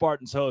On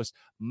Spartans host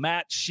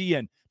Matt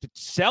Sheehan to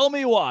tell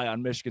me why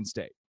on Michigan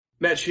State.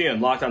 Matt Sheehan,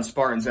 Locked On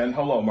Spartans, and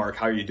hello, Mark.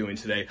 How are you doing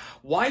today?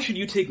 Why should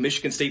you take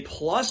Michigan State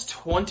plus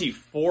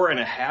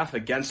 24.5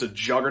 against a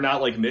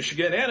juggernaut like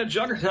Michigan, and a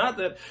juggernaut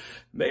that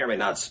may or may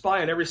not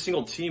spy on every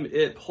single team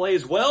it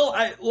plays? Well,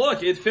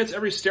 look, it fits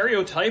every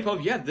stereotype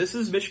of, this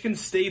is Michigan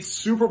State's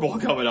Super Bowl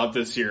coming up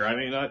this year. I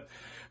mean,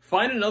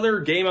 find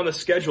another game on the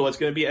schedule that's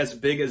going to be as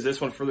big as this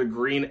one for the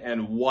green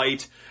and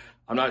white.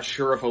 I'm not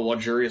sure if a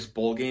luxurious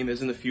bowl game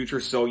is in the future,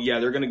 so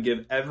they're going to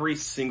give every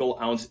single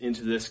ounce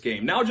into this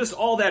game. Now, just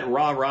all that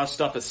rah-rah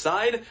stuff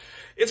aside,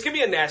 it's going to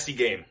be a nasty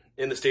game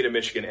in the state of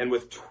Michigan, and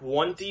with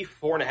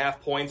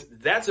 24.5 points,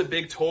 that's a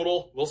big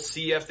total. We'll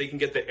see if they can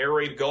get the air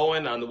raid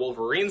going on the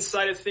Wolverines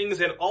side of things,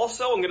 and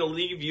also I'm going to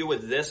leave you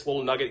with this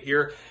little nugget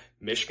here.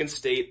 Michigan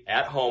State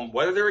at home,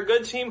 whether they're a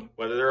good team,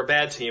 whether they're a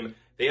bad team,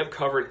 they have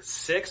covered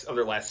 6 of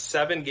their last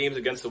 7 games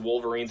against the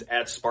Wolverines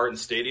at Spartan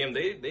Stadium.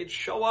 They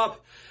show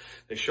up.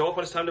 They show up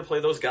when it's time to play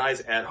those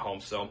guys at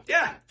home. So,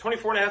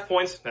 24.5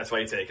 points. That's why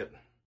you take it.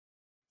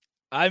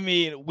 I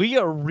mean, we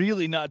are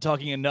really not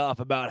talking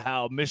enough about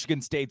how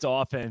Michigan State's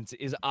offense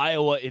is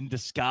Iowa in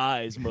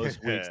disguise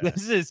most weeks.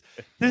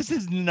 This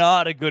is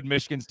not a good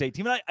Michigan State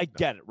team. And I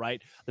get it,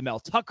 right? The Mel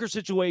Tucker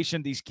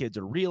situation, these kids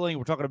are reeling.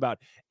 We're talking about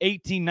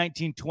 18,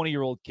 19,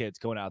 20-year-old kids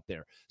going out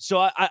there. So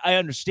I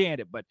understand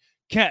it. But,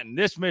 Kenton,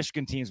 this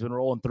Michigan team's been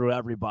rolling through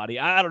everybody.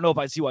 I don't know if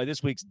I see why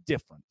this week's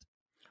different.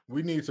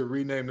 We need to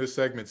rename this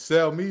segment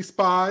Sell Me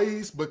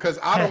Spies, because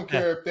I don't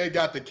care if they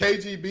got the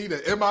KGB, the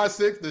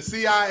MI6, the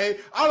CIA.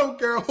 I don't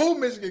care who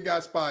Michigan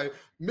got spied.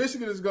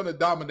 Michigan is going to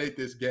dominate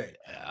this game.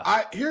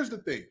 Yeah. Here's the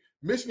thing.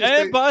 Michigan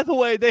State, and by the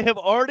way, they have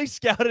already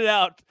scouted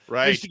out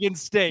Michigan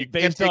State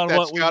based on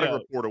what we know.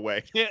 Report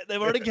away. Yeah,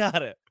 they've already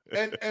got it.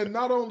 And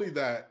not only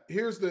that,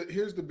 here's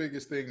the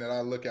biggest thing that I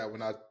look at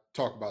when I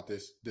talk about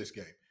this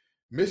game.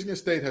 Michigan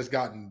State has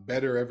gotten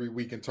better every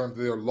week in terms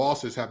of their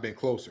losses have been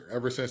closer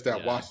ever since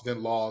that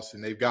Washington loss,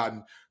 and they've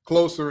gotten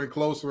closer and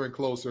closer and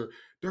closer.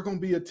 They're going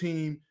to be a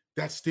team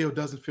that still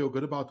doesn't feel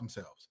good about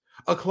themselves.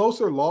 A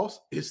closer loss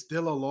is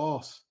still a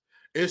loss.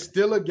 It's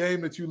still a game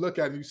that you look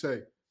at and you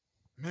say,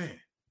 man,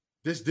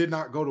 this did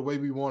not go the way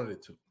we wanted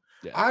it to.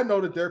 Yeah. I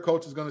know that their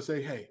coach is going to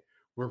say, hey,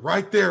 we're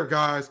right there,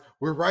 guys.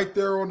 We're right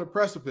there on the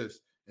precipice.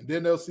 And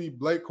then they'll see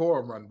Blake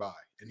Corum run by,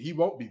 and he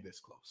won't be this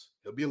close.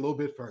 He'll be a little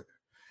bit further.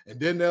 And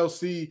then they'll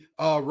see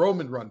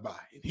Roman run by,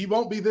 and he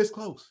won't be this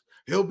close.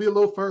 He'll be a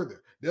little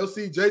further. They'll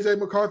see J.J.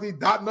 McCarthy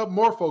dotting up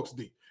more folks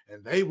deep,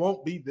 and they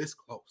won't be this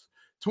close.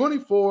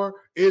 24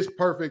 is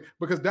perfect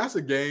because that's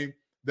a game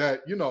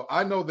that,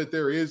 I know that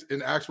there is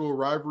an actual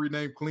rivalry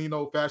named Clean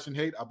Old Fashioned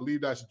Hate. I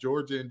believe that's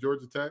Georgia and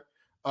Georgia Tech.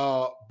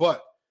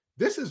 But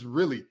this is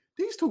really,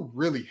 these two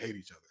really hate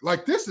each other.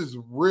 Like, this is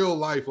real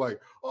life. Like,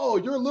 oh,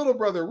 you're little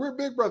brother, we're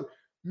big brother.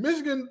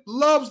 Michigan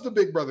loves the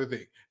big brother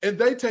thing, and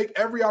they take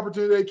every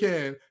opportunity they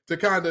can to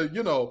kind of,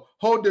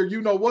 hold their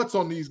what's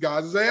on these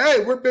guys and say,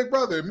 hey, we're big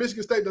brother. And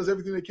Michigan State does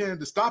everything they can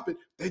to stop it.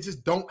 They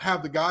just don't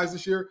have the guys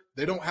this year.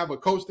 They don't have a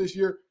coach this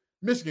year.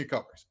 Michigan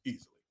covers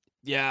easily.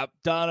 Yeah,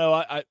 Dono,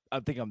 I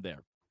think I'm there.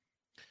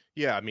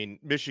 Yeah, I mean,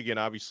 Michigan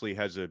obviously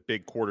has a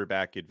big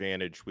quarterback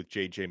advantage with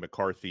J.J.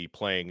 McCarthy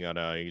playing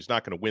on he's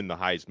not going to win the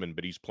Heisman,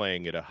 but he's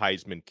playing at a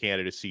Heisman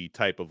candidacy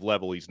type of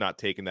level. He's not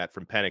taking that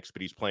from Penix,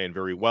 but he's playing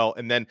very well.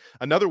 And then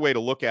another way to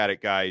look at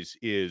it, guys,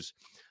 is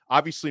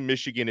obviously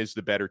Michigan is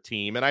the better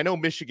team. And I know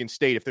Michigan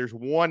State, if there's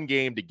one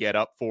game to get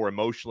up for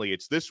emotionally,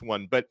 it's this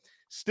one. But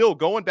still,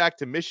 going back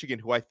to Michigan,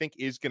 who I think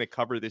is going to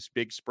cover this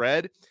big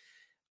spread,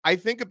 I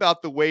think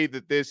about the way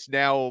that this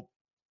now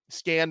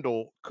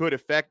scandal could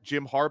affect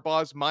Jim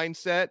Harbaugh's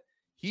mindset.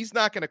 He's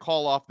not going to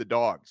call off the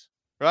dogs,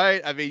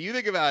 right? I mean, you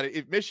think about it.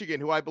 If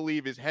Michigan, who I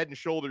believe is head and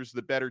shoulders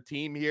the better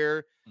team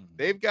here,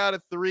 they've got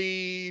a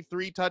three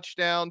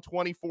touchdown,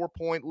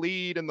 24-point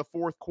lead in the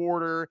fourth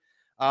quarter.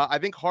 I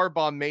think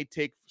Harbaugh may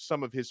take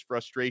some of his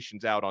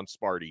frustrations out on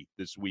Sparty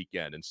this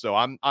weekend. And so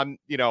I'm,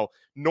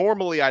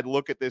 normally I'd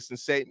look at this and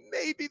say,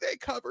 maybe they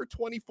cover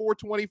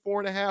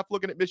 24.5,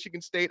 looking at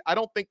Michigan State. I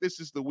don't think this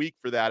is the week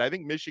for that. I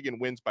think Michigan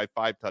wins by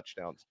 5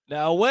 touchdowns.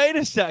 Now, wait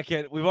a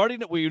second. We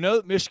know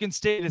that Michigan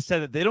State has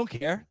said that they don't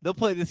care. They'll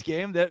play this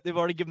game. They've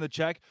already given the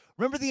check.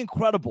 Remember The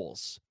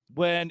Incredibles?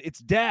 When it's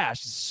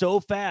dashed so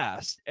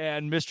fast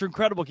and Mr.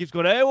 Incredible keeps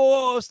going, hey,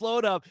 whoa, slow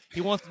it up.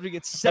 He wants them to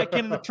get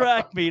second in the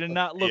track meet and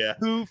not look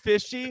too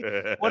fishy.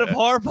 What if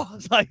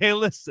Harbaugh's like, hey,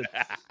 listen,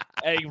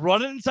 hey,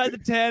 run it inside the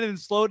 10 and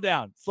slow it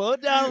down. Slow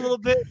it down a little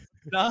bit.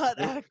 Not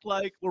act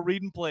like we're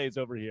reading plays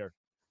over here.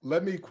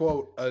 Let me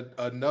quote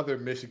another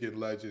Michigan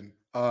legend,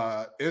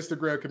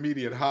 Instagram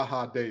comedian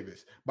HaHa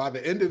Davis. By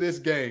the end of this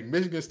game,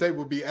 Michigan State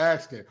will be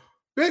asking,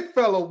 big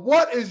fella,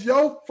 what is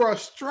your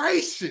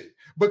frustration?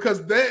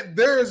 Because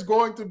there is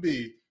going to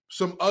be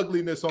some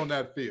ugliness on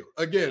that field.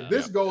 Again,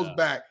 this goes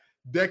back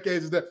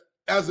decades.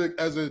 As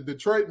a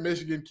Detroit,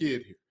 Michigan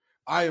kid here,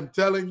 I am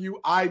telling you,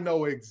 I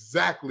know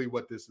exactly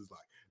what this is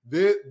like.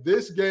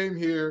 This game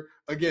here,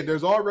 again,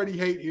 there's already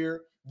hate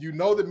here. You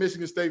know that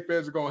Michigan State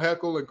fans are going to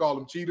heckle and call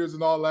them cheaters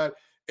and all that.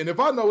 And if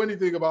I know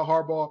anything about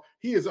Harbaugh,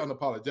 he is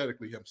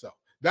unapologetically himself.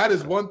 That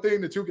is one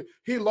thing that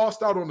he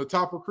lost out on the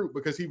top recruit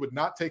because he would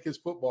not take his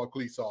football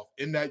cleats off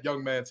in that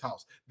young man's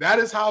house. That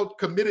is how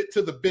committed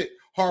to the bit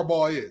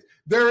Harbaugh is.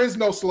 There is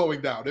no slowing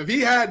down. If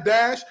he had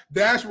Dash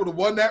would have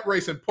won that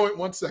race in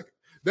 0.1 second.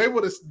 They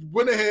would have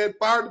went ahead,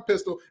 fired the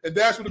pistol, and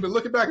Dash would have been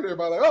looking back at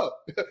everybody like, oh,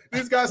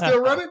 these guys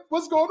still running?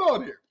 What's going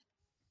on here?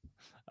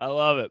 I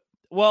love it.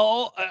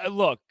 Well,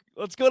 look,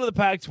 let's go to the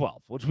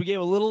Pac-12, which we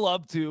gave a little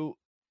love to.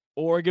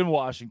 Oregon,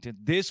 Washington.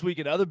 This week,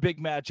 another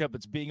big matchup.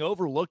 It's being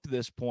overlooked at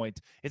this point.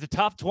 It's a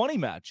top 20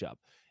 matchup.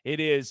 It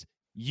is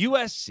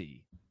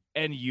USC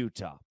and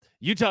Utah.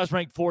 Utah is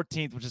ranked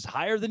 14th, which is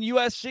higher than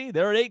USC.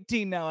 They're at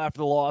 18 now after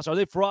the loss. Are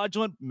they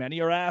fraudulent? Many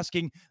are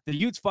asking. The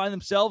Utes find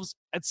themselves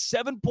at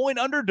 7-point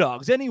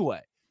underdogs anyway.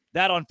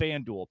 That on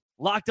FanDuel.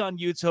 Locked On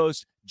Utes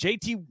host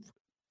JT,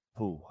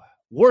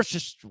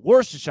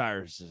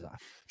 Worcestershire's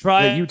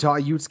try. The Utah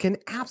Utes can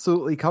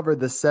absolutely cover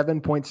the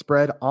 7-point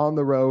spread on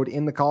the road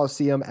in the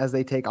Coliseum as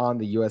they take on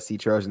the USC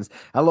Trojans.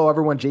 Hello,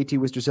 everyone. JT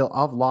Wistersill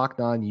of Locked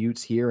On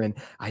Utes here. And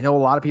I know a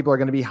lot of people are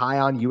going to be high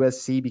on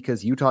USC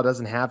because Utah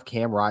doesn't have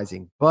Cam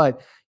Rising.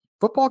 But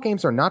football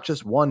games are not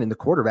just won in the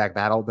quarterback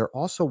battle. They're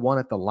also won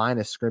at the line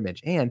of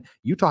scrimmage. And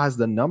Utah has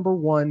the number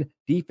 1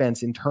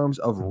 defense in terms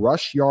of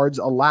rush yards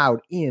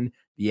allowed in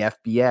the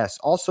FBS.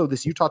 Also,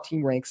 this Utah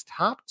team ranks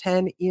top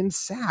 10 in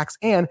sacks,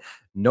 and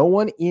no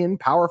one in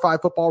Power 5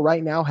 football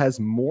right now has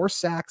more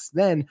sacks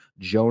than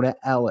Jonah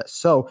Ellis.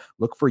 So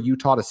look for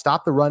Utah to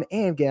stop the run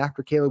and get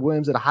after Caleb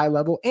Williams at a high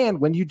level. And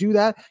when you do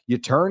that, you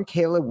turn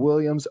Caleb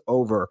Williams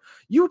over.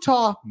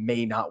 Utah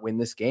may not win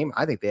this game.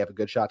 I think they have a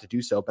good shot to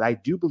do so, but I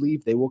do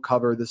believe they will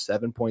cover the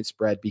 7-point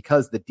spread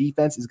because the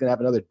defense is going to have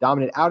another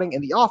dominant outing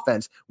and the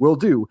offense will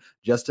do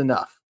just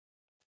enough.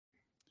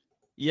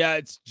 Yeah,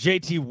 it's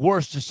JT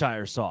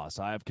Worcestershire sauce.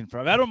 I have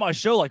confirmed. I've had it on my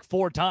show like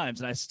 4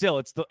 times, and it's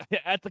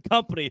at the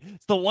company.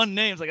 It's the one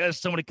name. It's like there's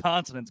so many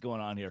consonants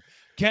going on here.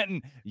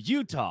 Kenton,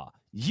 Utah,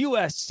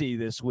 USC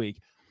this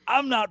week.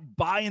 I'm not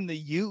buying the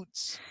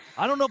Utes.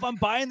 I don't know if I'm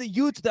buying the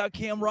Utes without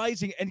Cam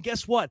Rising. And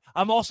guess what?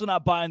 I'm also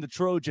not buying the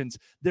Trojans.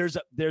 There's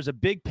a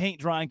big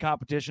paint drying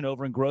competition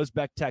over in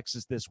Groesbeck,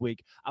 Texas this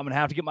week. I'm gonna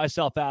have to get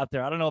myself out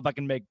there. I don't know if I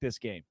can make this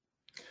game.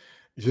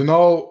 You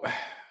know.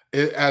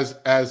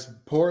 As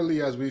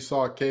poorly as we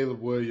saw Caleb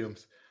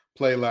Williams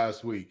play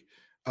last week,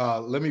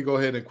 let me go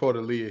ahead and quote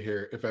Aaliyah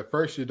here. If at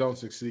first you don't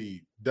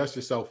succeed, dust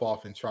yourself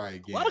off and try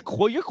again.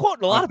 You're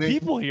quoting a lot of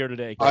people here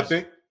today, Chris.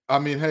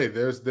 Hey,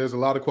 there's a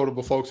lot of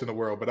quotable folks in the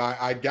world, but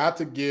I got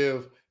to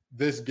give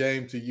this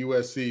game to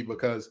USC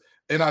because,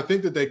 and I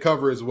think that they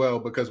cover as well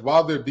because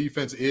while their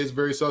defense is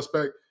very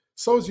suspect,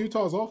 so is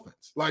Utah's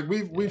offense. Like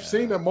we've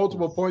seen at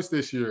multiple points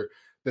this year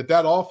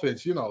that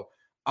offense,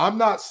 I'm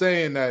not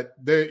saying that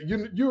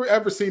you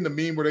ever seen the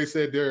meme where they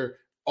said they're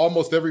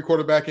almost every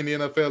quarterback in the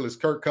NFL is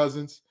Kirk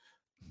Cousins?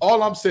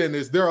 All I'm saying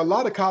is there are a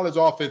lot of college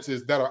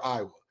offenses that are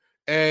Iowa.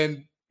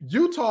 And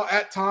Utah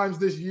at times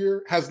this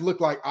year has looked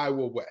like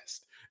Iowa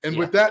West. And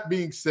with that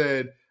being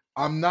said,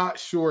 I'm not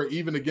sure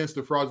even against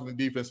the fraudulent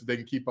defense that they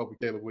can keep up with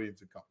Caleb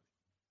Williams and company.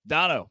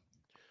 Dono.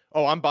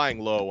 Oh, I'm buying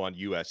low on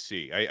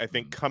USC. I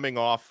think coming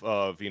off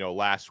of,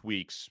 last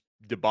week's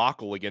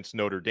debacle against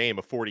Notre Dame,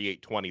 a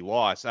 48-20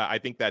 loss. I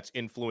think that's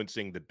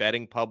influencing the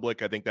betting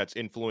public. I think that's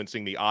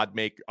influencing the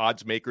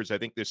odds makers. I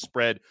think this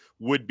spread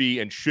would be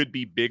and should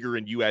be bigger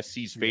in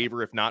USC's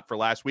favor, if not for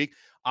last week.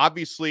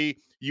 Obviously,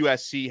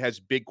 USC has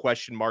big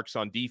question marks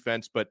on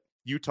defense, but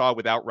Utah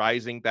without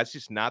Rising, that's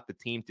just not the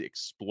team to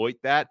exploit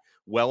that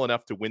well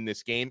enough to win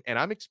this game. And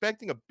I'm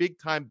expecting a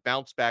big-time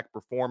bounce-back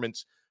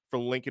performance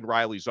from Lincoln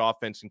Riley's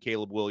offense and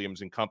Caleb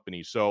Williams and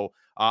company. So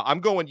I'm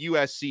going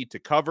USC to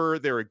cover.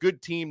 They're a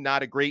good team,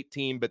 not a great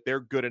team, but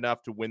they're good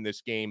enough to win this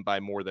game by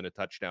more than a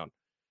touchdown.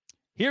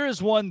 Here is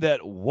one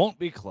that won't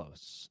be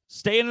close.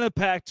 Staying in the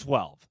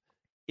Pac-12.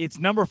 It's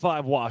number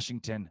 5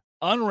 Washington,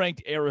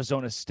 unranked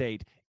Arizona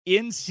State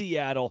in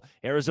Seattle.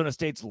 Arizona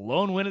State's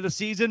lone win of the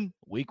season,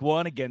 week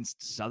 1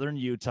 against Southern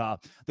Utah.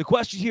 The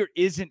question here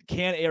isn't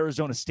can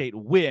Arizona State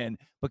win,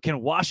 but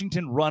can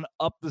Washington run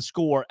up the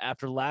score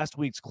after last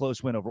week's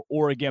close win over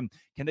Oregon?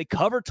 Can they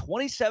cover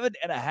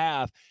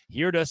 27.5?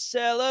 Here to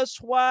sell us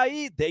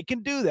why they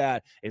can do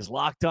that is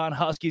Locked On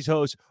Huskies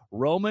host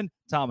Roman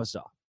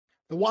Thomasoff.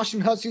 The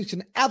Washington Huskies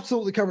can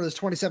absolutely cover this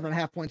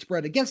 27.5 point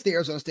spread against the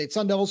Arizona State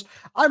Sun Devils.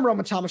 I'm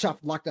Roman Thomasoff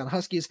from Locked On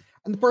Huskies.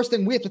 And the first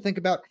thing we have to think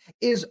about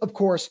is, of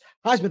course,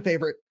 Heisman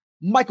favorite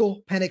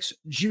Michael Penix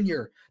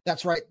Jr.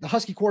 That's right. The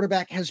Husky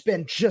quarterback has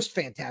been just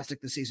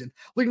fantastic this season,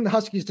 leading the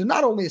Huskies to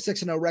not only a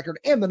 6-0 record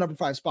and the number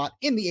 5 spot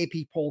in the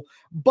AP poll,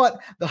 but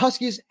the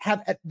Huskies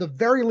have at the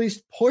very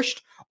least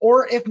pushed,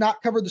 or if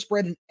not covered the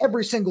spread in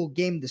every single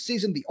game this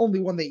season. The only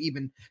one they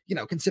even,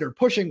 considered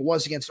pushing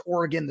was against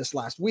Oregon this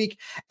last week.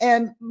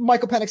 And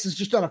Michael Penix has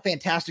just done a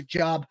fantastic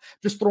job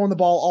just throwing the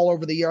ball all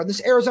over the yard.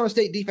 This Arizona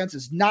State defense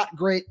is not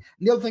great.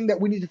 And the other thing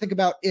that we need to think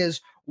about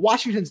is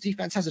Washington's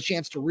defense has a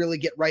chance to really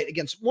get right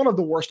against one of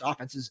the worst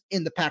offenses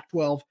in the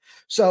Pac-12.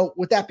 So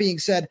with that being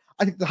said,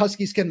 I think the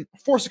Huskies can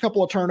force a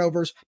couple of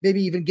turnovers,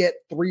 maybe even get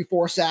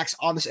 3-4 sacks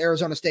on this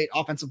Arizona State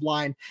offensive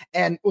line.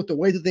 And with the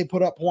way that they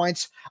put up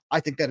points, I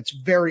think that it's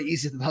very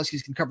easy that the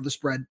Huskies can cover the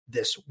spread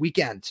this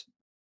weekend.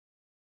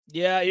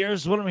 Yeah,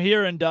 here's what I'm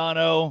hearing,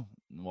 Dono.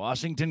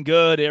 Washington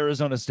good,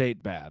 Arizona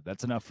State bad.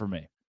 That's enough for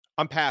me.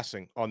 I'm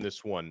passing on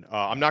this one.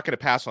 I'm not going to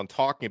pass on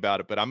talking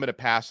about it, but I'm going to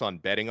pass on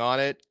betting on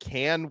it.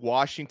 Can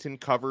Washington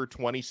cover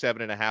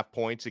 27.5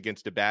 points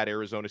against a bad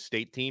Arizona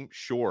State team?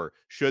 Sure.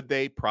 Should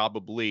they?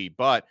 Probably.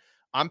 But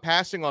I'm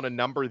passing on a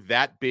number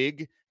that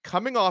big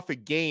coming off a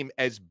game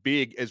as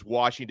big as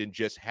Washington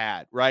just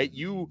had, right?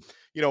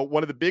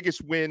 One of the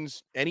biggest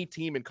wins any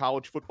team in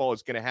college football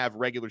is going to have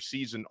regular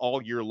season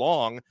all year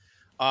long.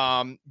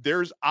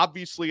 There's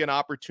obviously an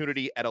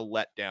opportunity at a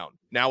letdown.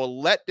 Now, a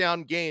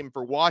letdown game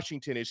for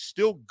Washington is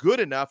still good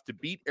enough to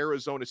beat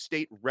Arizona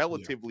State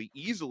relatively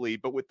easily.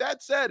 But with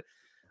that said,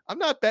 I'm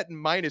not betting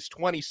minus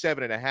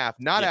 27.5,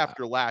 not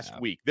after last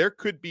week. There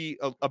could be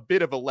a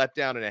bit of a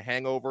letdown and a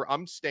hangover.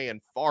 I'm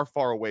staying far,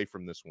 far away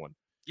from this one.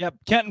 Yep.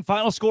 Kenton,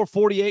 final score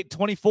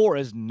 48-24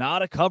 is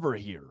not a cover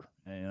here.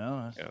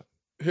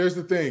 Here's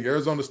the thing.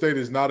 Arizona State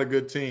is not a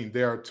good team.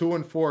 They are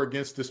 2-4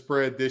 against the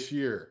spread this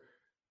year.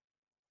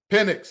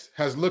 Penix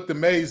has looked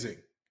amazing,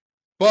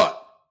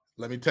 but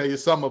let me tell you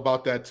something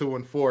about that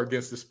 2-4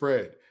 against the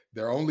spread.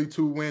 Their only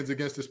 2 wins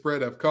against the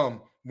spread have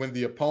come when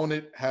the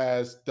opponent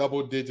has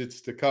double digits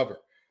to cover.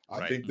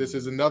 I think this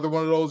is another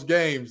one of those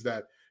games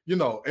that,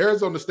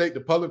 Arizona State,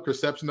 the public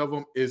perception of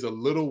them is a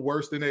little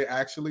worse than they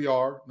actually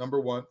are, number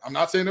one. I'm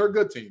not saying they're a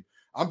good team.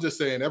 I'm just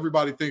saying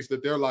everybody thinks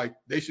that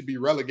they should be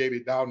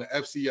relegated down to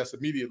FCS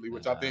immediately,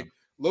 which I think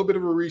a little bit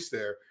of a reach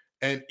there.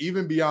 And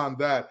even beyond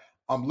that,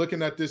 I'm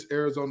looking at this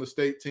Arizona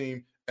State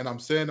team and I'm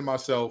saying to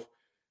myself,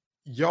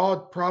 y'all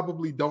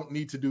probably don't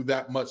need to do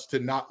that much to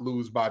not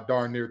lose by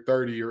darn near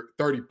 30 or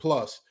 30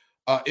 plus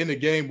in a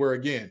game where,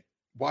 again,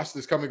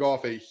 Washington's coming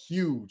off a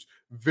huge,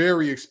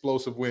 very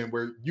explosive win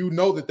where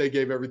that they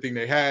gave everything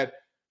they had.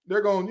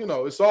 They're going,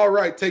 it's all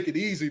right, take it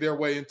easy their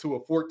way into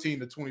a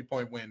 14 to 20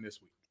 point win this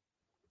week.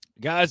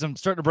 Guys, I'm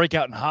starting to break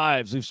out in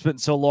hives. We've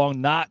spent so long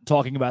not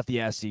talking about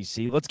the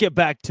SEC. Let's get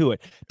back to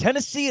it.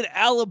 Tennessee and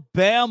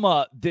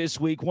Alabama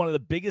this week, one of the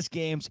biggest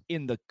games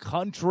in the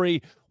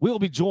country. We will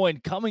be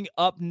joined coming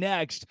up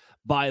next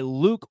by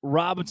Luke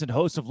Robinson,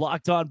 host of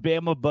Locked On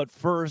Bama. But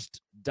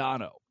first,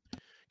 Dono.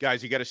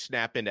 Guys, you got to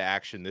snap into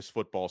action this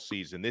football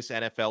season, this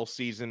NFL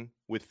season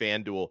with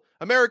FanDuel,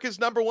 America's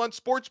 #1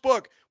 sports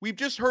book. We've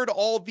just heard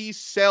all these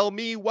sell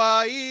me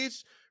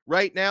whys.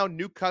 Right now,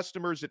 new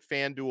customers at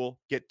FanDuel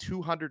get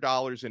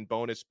 $200 in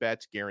bonus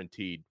bets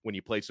guaranteed when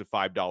you place a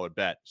 $5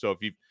 bet. So if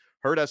you've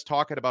heard us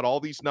talking about all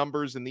these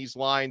numbers and these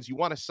lines, you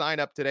want to sign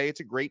up today,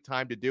 it's a great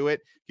time to do it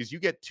because you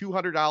get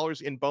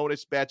 $200 in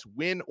bonus bets,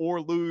 win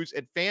or lose,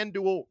 at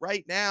FanDuel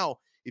right now.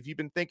 If you've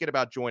been thinking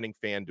about joining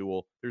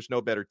FanDuel, there's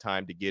no better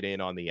time to get in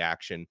on the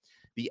action.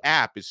 The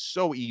app is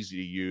so easy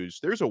to use.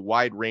 There's a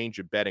wide range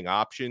of betting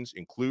options,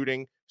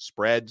 including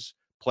spreads,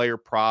 player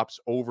props,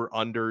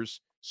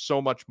 over-unders,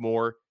 so much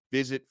more.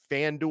 Visit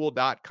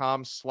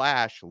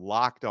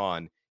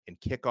FanDuel.com/lockedon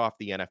and kick off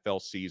the NFL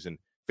season.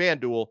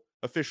 FanDuel,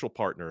 official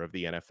partner of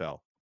the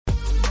NFL.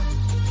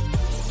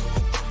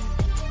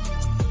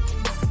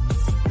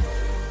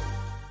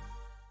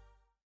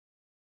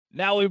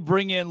 Now we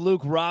bring in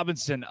Luke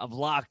Robinson of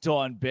Locked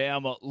On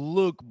Bama.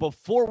 Luke,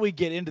 before we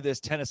get into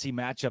this Tennessee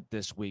matchup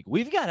this week,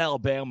 we've got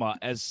Alabama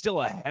as still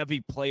a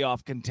heavy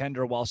playoff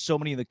contender while so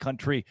many in the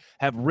country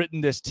have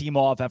written this team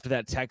off after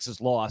that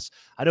Texas loss.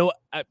 I know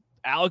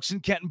Alex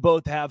and Kenton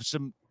both have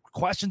some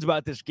questions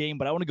about this game,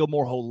 but I want to go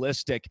more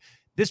holistic.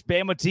 This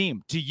Bama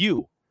team, to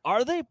you,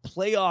 are they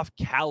playoff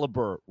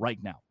caliber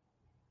right now?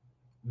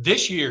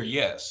 This year,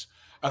 yes.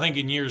 I think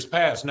in years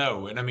past,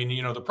 no. And I mean,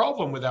 the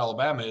problem with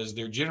Alabama is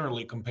they're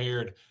generally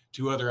compared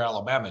to other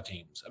Alabama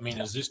teams. I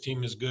mean, is this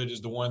team as good as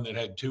the one that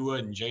had Tua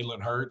and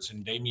Jalen Hurts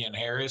and Damian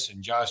Harris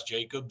and Josh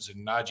Jacobs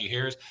and Najee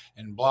Harris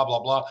and blah, blah,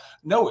 blah?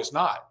 No, it's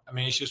not. I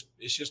mean,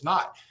 it's just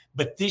not.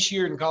 But this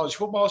year in college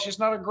football, it's just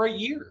not a great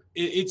year.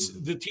 It's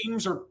the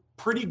teams are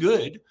pretty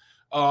good,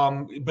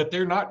 but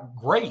they're not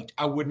great.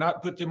 I would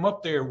not put them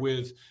up there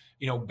with,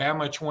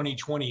 Bama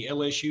 2020,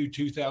 LSU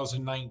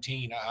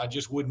 2019. I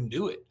just wouldn't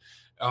do it.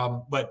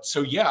 But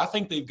so, yeah, I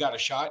think they've got a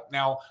shot.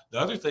 Now, the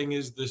other thing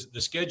is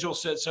the schedule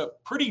sets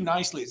up pretty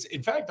nicely.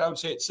 In fact, I would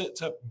say it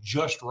sets up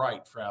just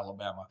right for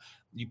Alabama.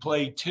 You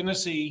play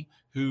Tennessee,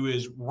 who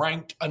is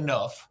ranked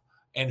enough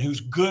and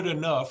who's good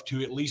enough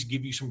to at least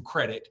give you some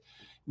credit,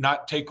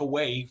 not take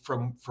away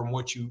from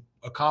what you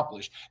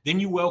accomplished. Then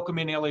you welcome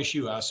in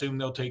LSU. I assume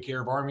they'll take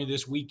care of Army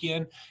this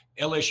weekend.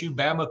 LSU,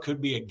 Bama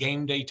could be a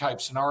game day type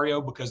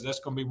scenario because that's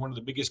going to be one of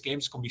the biggest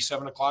games. It's going to be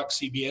 7 o'clock.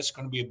 CBS is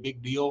going to be a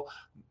big deal.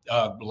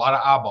 A lot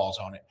of eyeballs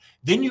on it.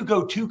 Then you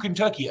go to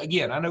Kentucky.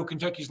 Again, I know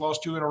Kentucky's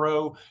lost 2 in a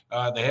row.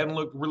 They haven't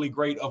looked really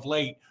great of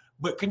late.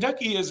 But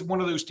Kentucky is one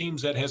of those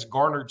teams that has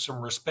garnered some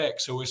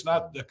respect. So it's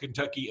not the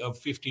Kentucky of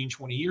 15,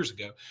 20 years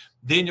ago.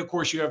 Then, of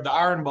course, you have the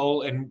Iron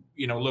Bowl. And,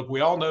 look, we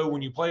all know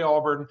when you play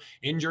Auburn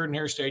in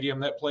Jordan-Hare Stadium,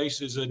 that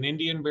place is an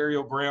Indian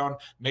burial ground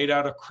made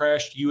out of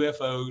crashed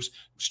UFOs.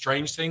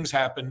 Strange things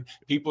happen.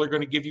 People are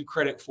going to give you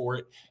credit for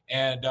it.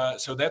 And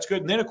so that's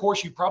good. And then, of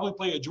course, you probably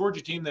play a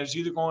Georgia team that is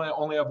either going to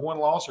only have one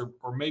loss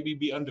or maybe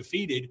be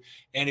undefeated.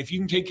 And if you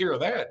can take care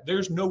of that,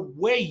 there's no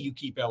way you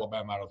keep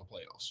Alabama out of the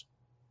playoffs.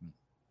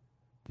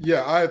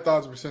 Yeah, I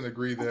 1,000%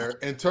 agree there.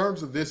 In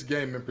terms of this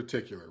game in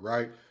particular,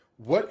 right?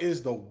 What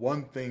is the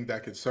one thing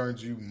that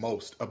concerns you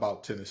most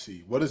about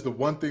Tennessee? What is the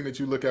one thing that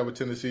you look at with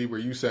Tennessee where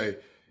you say,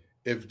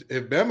 if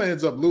Bama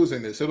ends up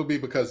losing this, it'll be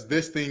because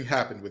this thing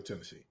happened with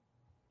Tennessee?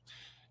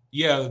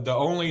 Yeah, the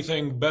only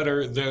thing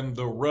better than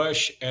the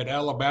rush at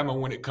Alabama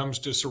when it comes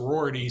to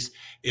sororities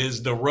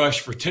is the rush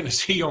for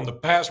Tennessee on the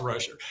pass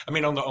rusher. I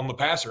mean, on the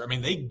passer. I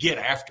mean, they get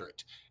after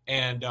it.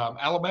 And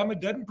Alabama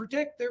doesn't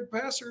protect their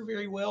passer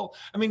very well.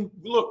 I mean,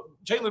 look,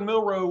 Jalen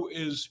Milroe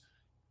is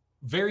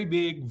very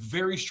big,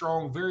 very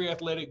strong, very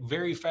athletic,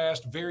 very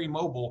fast, very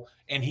mobile,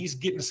 and he's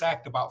getting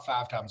sacked about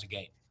 5 times a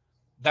game.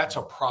 That's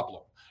a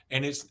problem.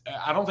 And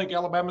I don't think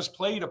Alabama's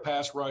played a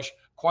pass rush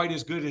quite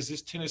as good as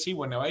this Tennessee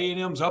one. Now,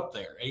 A&M's up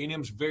there.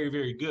 A&M's very,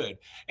 very good.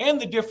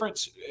 And the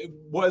difference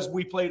was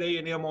we played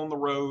A&M on the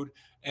road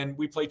and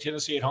we played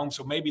Tennessee at home,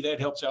 so maybe that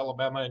helps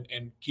Alabama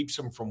and keeps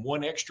them from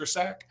 1 extra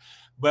sack.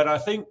 But I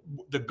think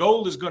the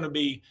goal is going to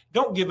be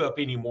don't give up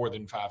any more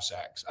than 5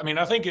 sacks. I mean,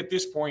 I think at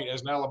this point,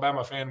 as an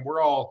Alabama fan,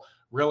 we're all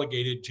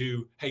relegated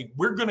to, hey,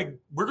 we're going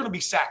to be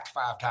sacked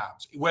 5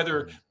 times,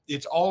 whether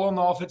it's all on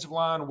the offensive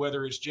line,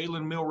 whether it's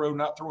Jalen Milroe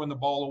not throwing the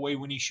ball away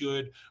when he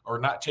should or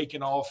not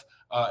taking off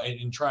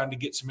and trying to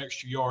get some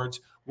extra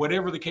yards,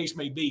 whatever the case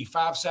may be,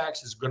 5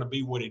 sacks is going to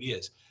be what it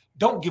is.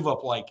 Don't give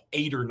up like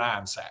 8 or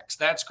 9 sacks.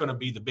 That's going to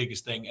be the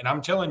biggest thing. And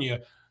I'm telling you,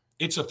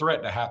 it's a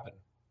threat to happen.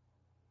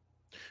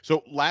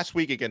 So last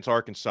week against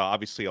Arkansas,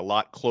 obviously a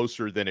lot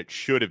closer than it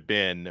should have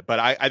been, but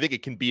I think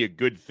it can be a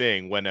good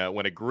thing when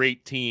a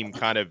great team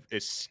kind of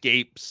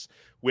escapes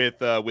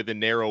with a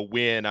narrow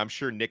win. I'm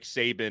sure Nick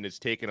Saban has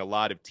taken a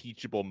lot of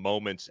teachable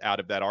moments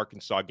out of that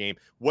Arkansas game.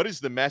 What has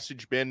the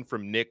message been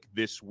from Nick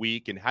this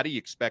week, and how do you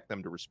expect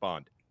them to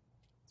respond?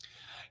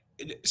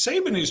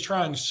 Saban is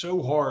trying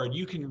so hard.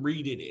 You can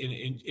read it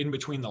in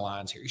between the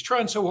lines here. He's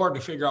trying so hard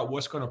to figure out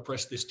what's going to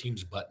press this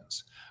team's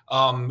buttons.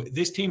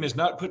 This team has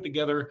not put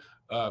together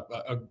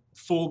a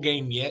full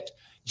game yet.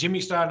 Jimmy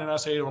Stein and I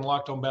say it on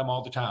Locked on Bama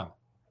all the time.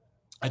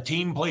 A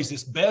team plays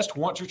its best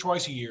once or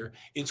twice a year,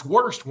 its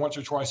worst once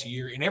or twice a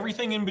year, and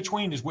everything in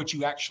between is what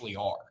you actually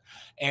are.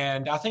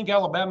 And I think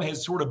Alabama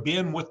has sort of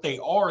been what they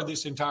are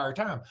this entire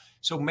time.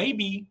 So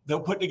maybe they'll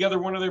put together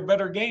one of their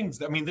better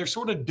games. I mean, they're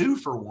sort of due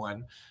for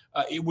one.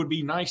 It would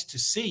be nice to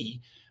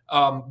see.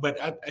 But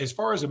as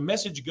far as a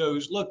message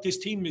goes, look, this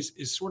team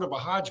is sort of a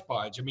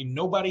hodgepodge. I mean,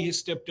 nobody has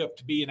stepped up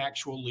to be an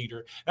actual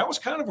leader. That was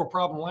kind of a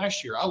problem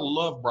last year. I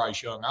love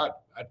Bryce Young.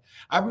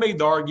 I've made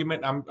the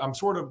argument, I'm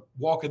sort of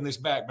walking this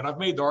back, but I've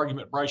made the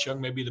argument Bryce Young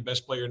may be the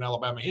best player in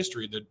Alabama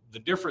history. The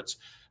difference,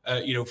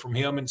 from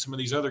him and some of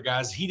these other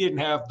guys, he didn't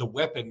have the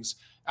weapons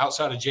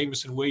outside of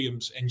Jamison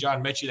Williams and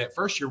John Mechie that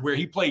first year where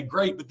he played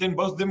great, but then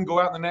both of them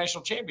go out in the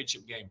national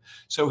championship game.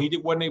 So he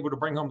wasn't able to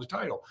bring home the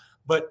title.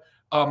 But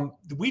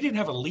we didn't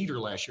have a leader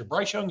last year.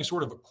 Bryce Young is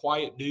sort of a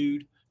quiet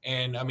dude.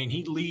 And, I mean,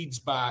 he leads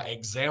by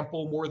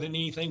example more than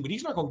anything, but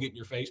he's not going to get in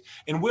your face.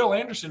 And Will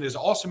Anderson, as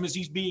awesome as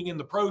he's being in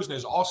the pros and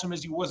as awesome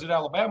as he was at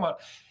Alabama,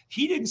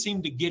 he didn't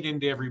seem to get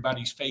into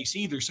everybody's face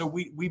either. So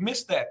we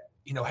missed that,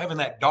 having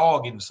that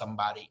dog in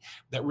somebody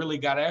that really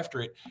got after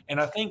it. And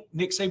I think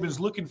Nick Saban's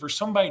looking for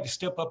somebody to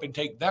step up and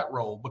take that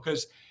role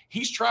because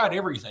he's tried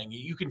everything.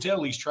 You can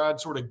tell he's tried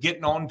sort of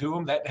getting on to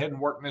him. That hadn't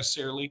worked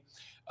necessarily.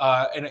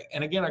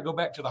 And again, I go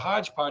back to the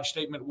hodgepodge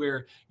statement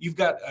where you've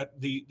got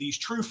these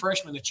true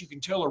freshmen that you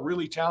can tell are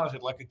really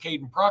talented, like a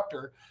Caden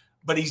Proctor,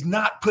 but he's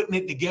not putting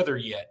it together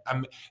yet.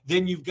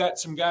 Then you've got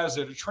some guys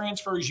that are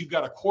transfers. You've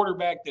got a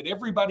quarterback that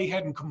everybody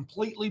hadn't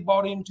completely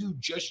bought into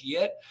just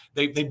yet.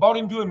 They bought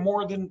into him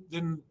more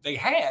than they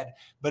had,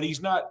 but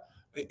he's not.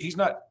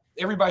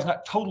 Everybody's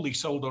not totally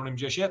sold on him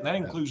just yet, and that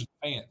includes the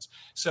fans.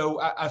 So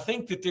I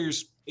think that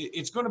there's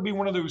It's going to be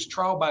one of those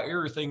trial by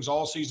error things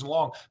all season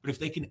long. But if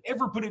they can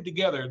ever put it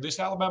together, this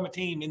Alabama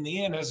team in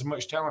the end has as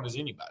much talent as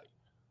anybody.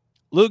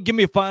 Luke, give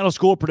me a final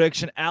score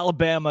prediction.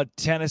 Alabama,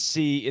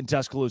 Tennessee in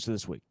Tuscaloosa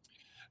this week.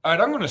 All right,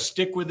 I'm going to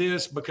stick with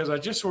this because I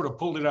just sort of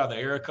pulled it out of the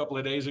air a couple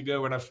of days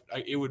ago, and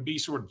it would be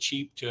sort of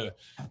cheap to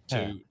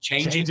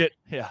change it.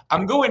 Yeah,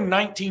 I'm going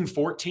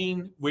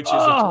 19-14, which is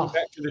a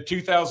throwback to the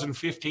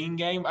 2015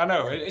 game. I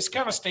know it's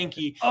kind of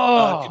stinky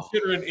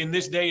considering in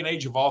this day and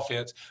age of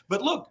offense.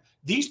 But look,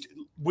 these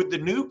with the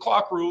new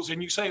clock rules,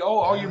 and you say,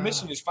 all you're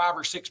missing is 5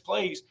 or 6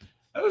 plays.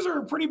 Those are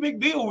a pretty big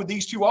deal with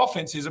these two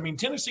offenses. I mean,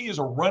 Tennessee is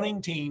a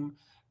running team.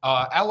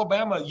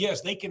 Alabama,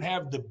 yes, they can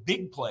have the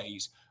big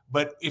plays.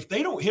 But if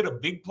they don't hit a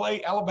big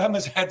play,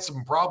 Alabama's had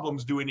some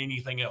problems doing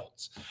anything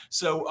else.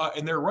 So,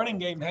 and their running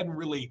game hadn't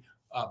really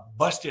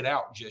busted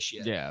out just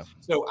yet. Yeah.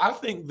 So I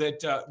think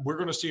that we're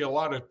going to see a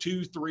lot of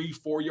 2, 3,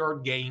 4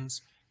 yard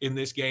gains in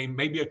this game,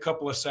 maybe a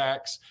couple of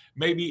sacks,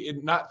 maybe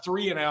not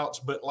 3 and outs,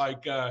 but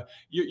like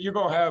you're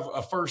going to have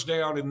a first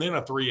down and then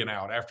a 3 and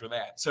out after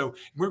that. So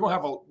we're going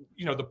to have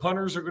the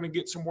punters are going to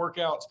get some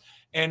workouts.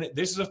 And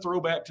this is a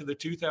throwback to the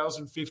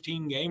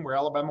 2015 game where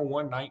Alabama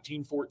won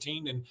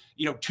 19-14 and,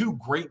 two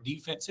great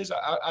defenses.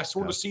 I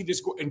sort of see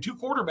this and 2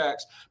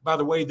 quarterbacks, by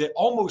the way, that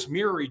almost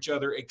mirror each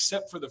other,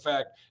 except for the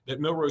fact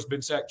that Milroe's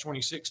been sacked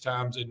 26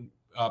 times and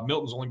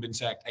Milton's only been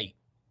sacked 8.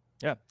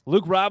 Yeah.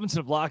 Luke Robinson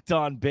of Locked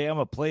On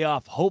Bama,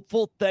 playoff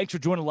hopeful. Thanks for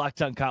joining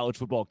Locked On College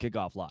Football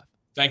Kickoff Live.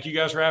 Thank you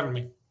guys for having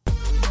me.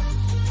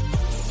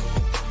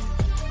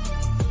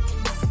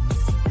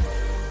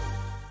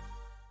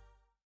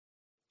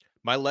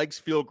 My legs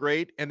feel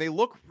great, and they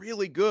look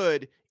really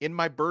good in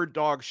my Bird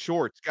Dog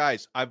shorts.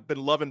 Guys, I've been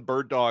loving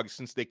Bird Dogs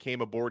since they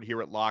came aboard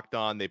here at Locked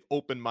On. They've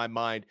opened my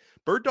mind.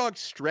 Bird Dog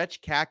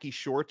stretch khaki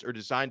shorts are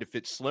designed to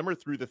fit slimmer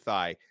through the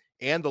thigh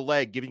and the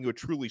leg, giving you a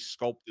truly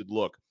sculpted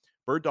look.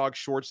 Bird Dog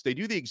shorts, they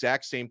do the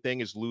exact same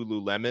thing as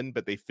Lululemon,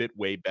 but they fit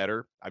way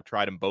better. I've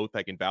tried them both.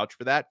 I can vouch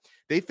for that.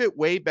 They fit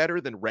way better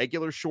than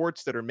regular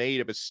shorts that are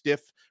made of a stiff,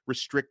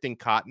 restricting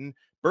cotton.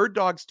 Bird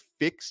Dogs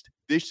fixed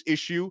this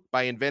issue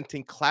by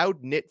inventing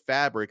cloud knit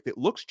fabric that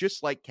looks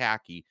just like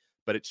khaki,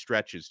 but it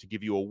stretches to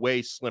give you a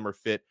way slimmer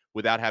fit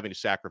without having to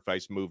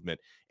sacrifice movement.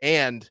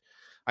 And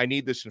I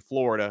need this in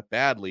Florida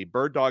badly.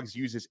 Bird Dogs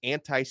uses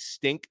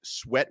anti-stink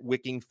sweat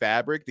wicking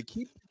fabric that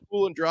keeps you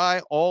cool and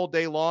dry all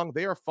day long.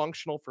 They are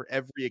functional for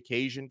every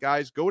occasion,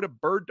 guys. Go to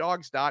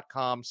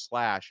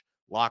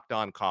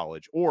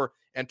birddogs.com/LockedOnCollege or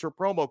enter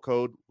promo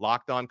code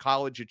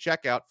LockedOnCollege at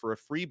checkout for a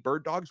free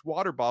Bird Dogs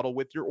water bottle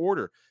with your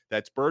order.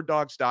 That's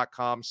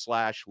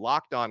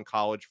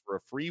birddogs.com/LockedOnCollege for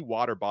a free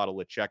water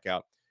bottle at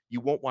checkout.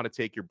 You won't want to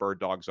take your Bird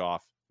Dogs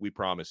off. We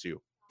promise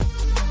you.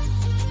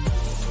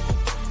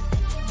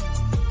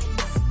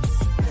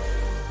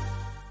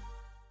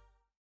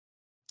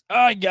 All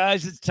right,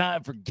 guys, it's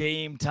time for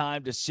game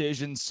time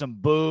decisions, some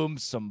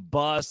booms, some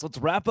busts. Let's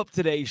wrap up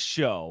today's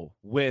show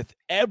with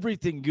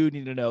everything you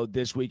need to know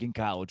this week in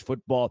college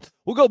football.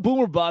 We'll go boom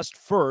or bust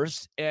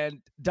first.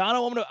 And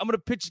Dono, I'm gonna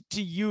pitch it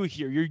to you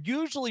here. You're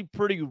usually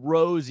pretty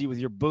rosy with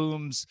your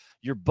booms,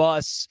 your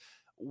busts.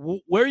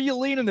 Where are you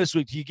leaning this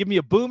week? Do you give me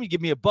a boom? You give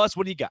me a bust?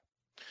 What do you got?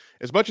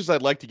 As much as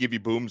I'd like to give you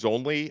booms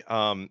only,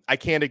 I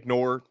can't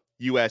ignore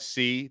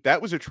USC. That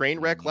was a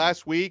train wreck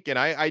last week, and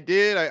I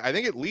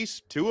think at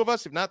least 2 of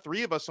us, if not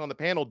 3 of us on the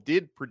panel,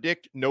 did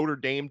predict Notre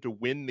Dame to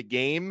win the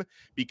game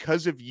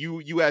because of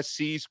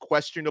USC's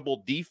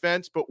questionable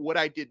defense. But what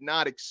I did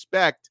not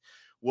expect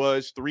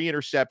was 3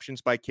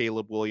 interceptions by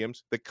Caleb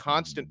Williams, the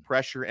constant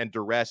pressure and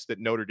duress that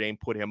Notre Dame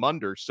put him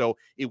under. So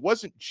it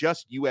wasn't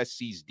just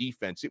USC's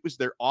defense. It was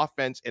their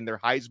offense and their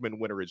Heisman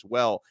winner as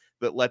well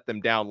that let them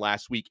down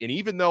last week. And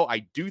even though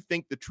I do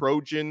think the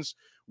Trojans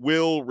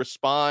will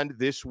respond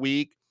this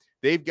week,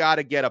 they've got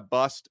to get a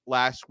bust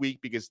last week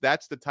because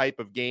that's the type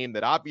of game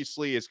that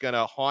obviously is going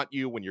to haunt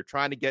you when you're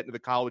trying to get into the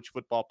college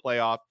football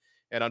playoff.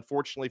 And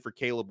unfortunately for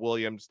Caleb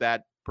Williams,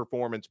 that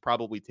performance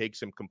probably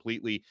takes him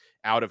completely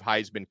out of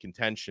Heisman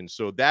contention.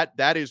 So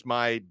that is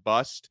my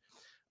bust.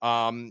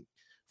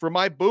 For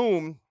my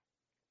boom,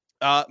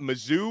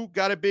 Mizzou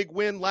got a big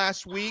win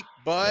last week,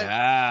 but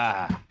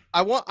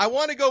I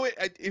want to go.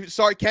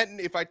 Sorry, Kenton,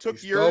 if I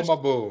took yours, my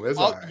boom.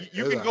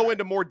 You can go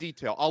into more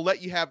detail. I'll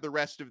let you have the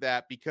rest of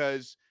that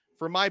because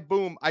for my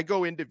boom, I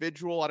go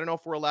individual. I don't know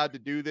if we're allowed to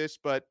do this,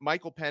 but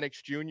Michael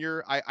Penix Jr.,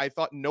 I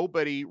thought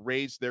nobody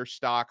raised their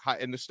stock high,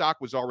 and the stock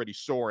was already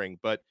soaring,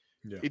 but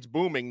it's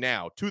booming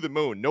now to the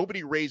moon.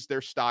 Nobody raised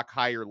their stock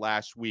higher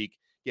last week,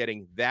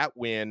 getting that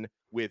win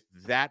with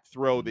that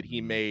throw that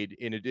he made,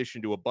 in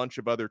addition to a bunch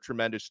of other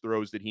tremendous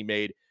throws that he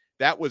made.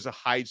 That was a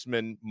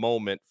Heisman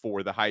moment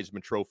for the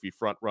Heisman Trophy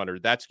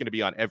frontrunner. That's going to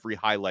be on every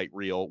highlight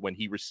reel when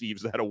he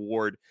receives that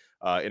award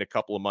in a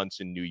couple of months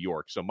in New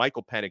York. So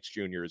Michael Penix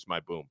Jr. is my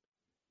boom.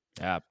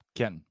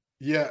 Ken.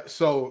 Yeah,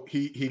 so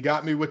he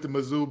got me with the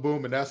Mizzou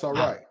boom, and that's all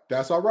right.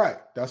 That's all right.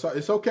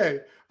 It's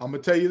okay. I'm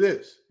gonna tell you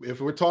this: if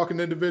we're talking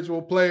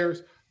individual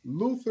players,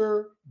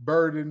 Luther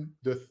Burden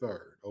III,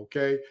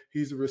 okay?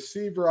 He's a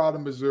receiver out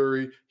of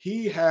Missouri.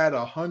 He had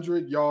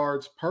 100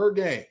 yards per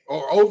game,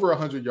 or over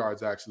 100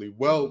 yards, actually,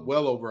 well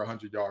over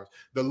 100 yards.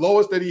 The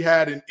lowest that he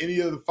had in any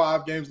of the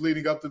 5 games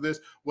leading up to this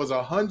was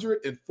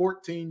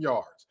 114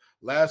 yards.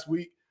 Last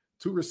week,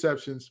 2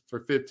 receptions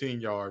for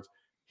 15 yards.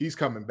 He's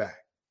coming back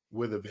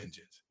with a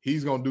vengeance.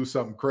 He's going to do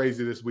something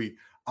crazy this week.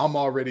 I'm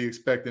already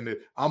expecting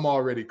it. I'm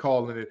already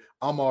calling it.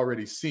 I'm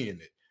already seeing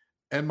it.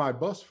 And my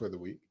bust for the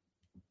week,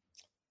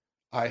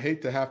 I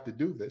hate to have to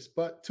do this,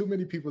 but too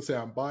many people say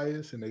I'm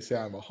biased and they say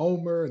I'm a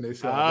homer and they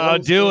say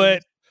do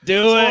it.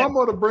 So I'm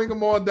going to bring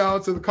them on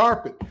down to the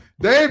carpet.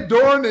 Dave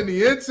Doran and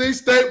the NC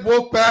State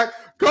Wolfpack,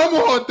 come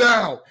on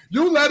down.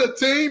 You let a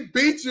team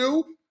beat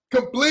you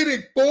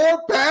completing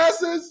 4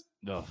 passes?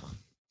 Ugh.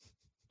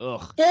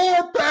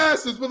 4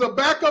 passes with a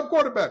backup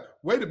quarterback.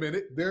 Wait a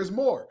minute, there's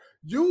more.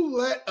 You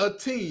let a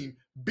team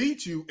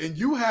beat you and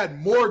you had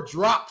more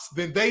drops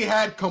than they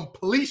had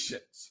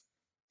completions.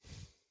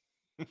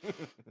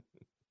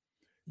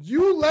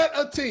 You let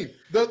a team,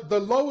 the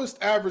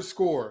lowest average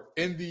score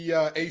in the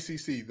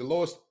ACC, the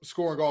lowest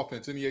scoring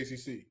offense in the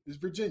ACC is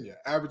Virginia.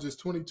 Averages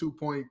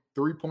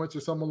 22.3 points or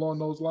something along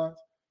those lines.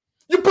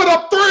 You put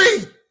up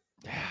 3.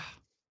 Yeah.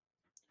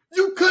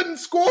 You couldn't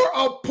score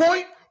a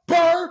point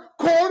per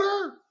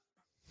quarter.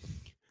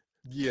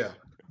 Yeah.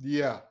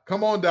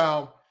 Come on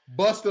down.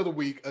 Bust of the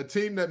week. A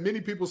team that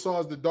many people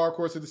saw as the dark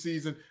horse of the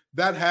season.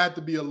 That had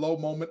to be a low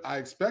moment. I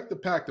expect the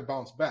Pack to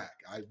bounce back.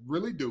 I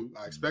really do.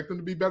 I expect them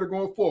to be better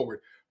going forward.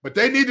 But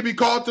they need to be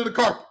called to the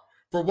carpet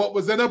for what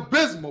was an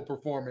abysmal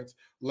performance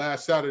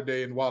last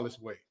Saturday in Wallace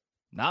Wade.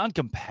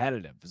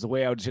 Non-competitive is the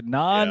way I would say.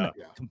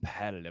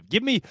 Non-competitive.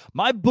 Give me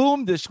my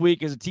boom this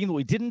week is a team that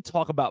we didn't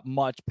talk about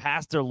much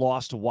past their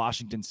loss to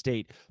Washington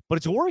State, but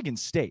it's Oregon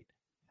State.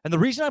 And the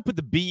reason I put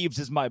the Beavs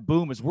as my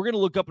boom is we're going to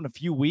look up in a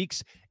few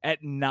weeks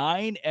at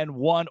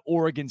 9-1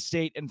 Oregon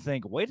State and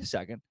think, wait a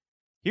second,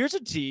 here's a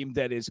team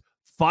that is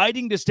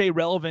fighting to stay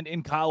relevant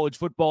in college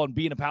football and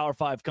be in a Power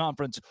 5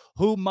 conference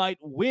who might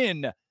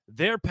win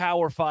their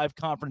Power 5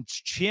 conference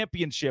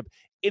championship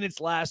in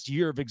its last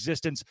year of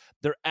existence.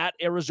 They're at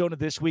Arizona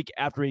this week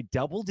after a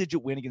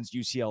double-digit win against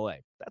UCLA.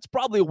 That's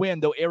probably a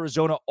win, though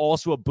Arizona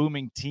also a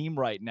booming team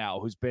right now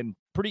who's been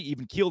pretty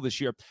even keel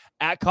this year.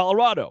 At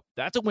Colorado,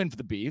 that's a win for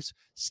the Beavs.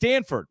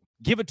 Stanford,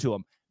 give it to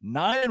them.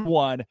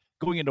 9-1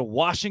 going into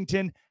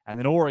Washington and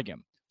then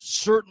Oregon.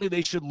 Certainly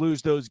they should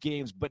lose those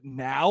games, but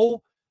now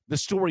the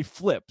story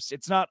flips.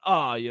 It's not,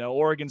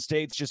 Oregon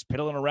State's just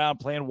piddling around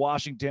playing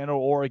Washington or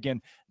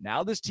Oregon.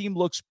 Now this team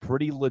looks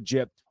pretty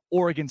legit.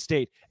 Oregon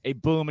State, a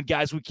boom. And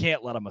guys, we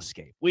can't let them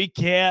escape. We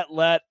can't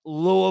let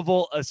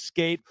Louisville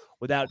escape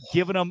without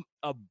giving them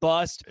a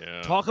bust.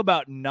 Yeah. Talk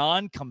about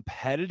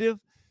non-competitive.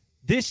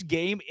 This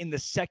game in the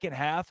second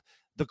half,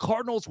 the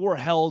Cardinals were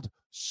held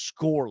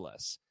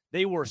scoreless.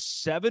 They were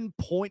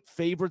 7-point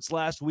favorites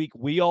last week.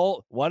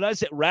 What did I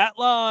say? Rat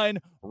line.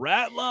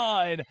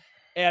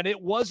 And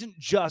it wasn't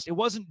just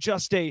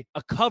a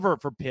cover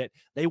for Pitt.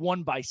 They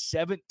won by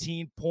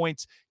 17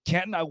 points.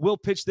 Kenton, I will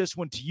pitch this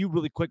one to you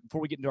really quick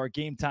before we get into our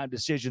game time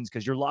decisions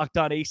because you're locked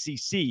on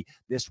ACC.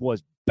 This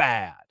was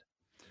bad.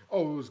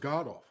 Oh, it was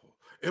god-awful.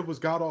 It was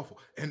god-awful.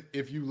 And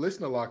if you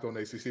listen to Locked on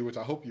ACC, which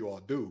I hope you all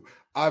do,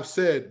 I've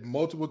said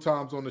multiple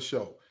times on the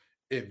show,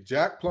 if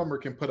Jack Plummer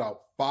can put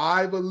out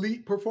 5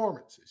 elite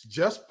performances,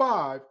 just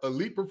 5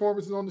 elite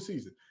performances on the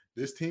season,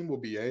 this team will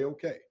be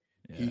A-okay.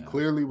 Yeah. He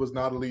clearly was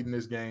not a lead in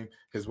this game.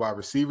 His wide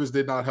receivers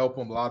did not help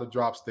him. A lot of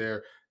drops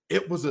there.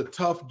 It was a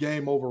tough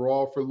game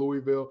overall for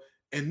Louisville.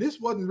 And this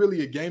wasn't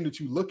really a game that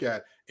you look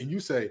at and you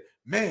say,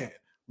 man,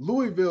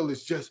 Louisville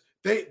is just,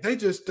 they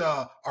just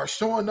are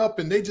showing up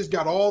and they just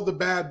got all the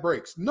bad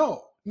breaks.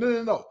 No.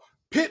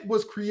 Pitt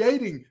was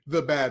creating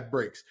the bad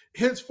breaks,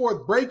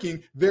 henceforth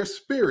breaking their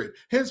spirit,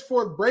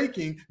 henceforth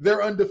breaking their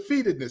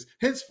undefeatedness,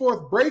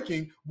 henceforth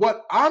breaking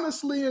what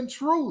honestly and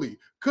truly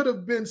could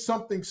have been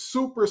something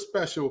super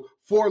special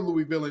for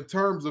Louisville in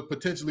terms of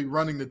potentially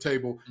running the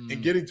table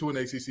and getting to an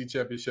ACC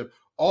championship.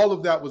 All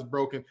of that was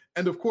broken.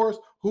 And of course,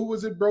 who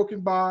was it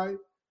broken by?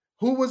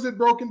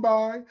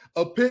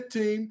 A Pitt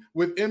team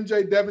with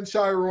MJ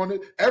Devonshire on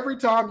it. Every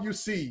time you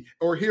see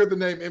or hear the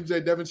name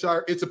MJ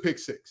Devonshire, it's a pick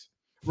six.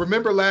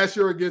 Remember last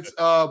year against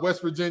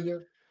West Virginia?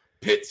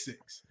 Pitt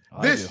six.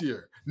 This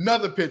year,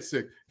 another Pitt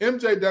six.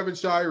 MJ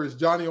Devonshire is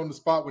Johnny on the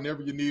spot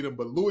whenever you need him,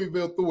 but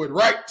Louisville threw it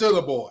right to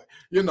the boy.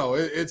 You know,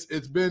 it's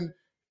been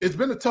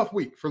a tough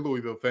week for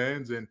Louisville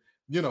fans, and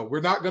you know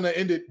we're not going to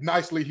end it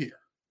nicely here.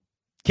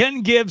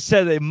 Ken Gibbs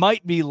said they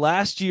might be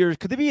last year.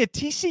 Could they be a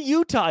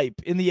TCU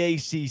type in the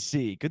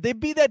ACC? Could they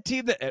be that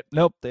team that?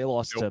 Nope, they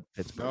lost to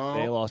Pittsburgh. No,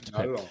 they lost to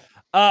Pitt.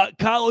 Pitt.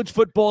 College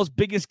football's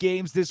biggest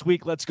games this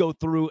week. Let's go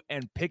through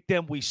and pick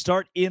them. We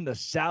start in the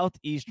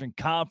Southeastern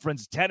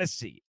Conference.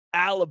 Tennessee,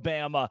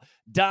 Alabama.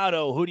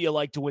 Dono, who do you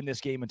like to win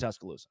this game in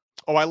Tuscaloosa?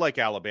 Oh, I like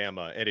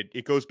Alabama, and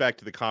it goes back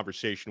to the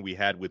conversation we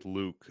had with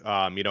Luke.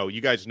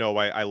 You guys know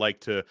I like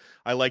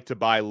to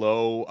buy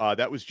low.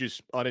 That was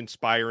just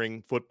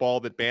uninspiring football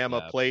that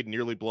Bama played,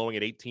 nearly blowing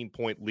an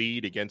 18-point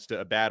lead against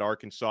a bad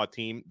Arkansas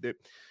team.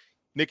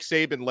 Nick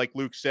Saban, like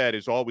Luke said,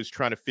 is always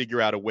trying to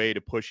figure out a way to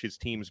push his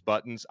team's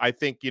buttons. I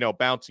think,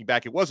 bouncing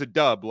back, it was a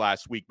dub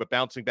last week, but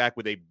bouncing back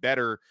with a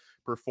better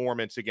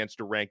performance against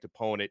a ranked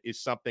opponent is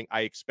something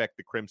I expect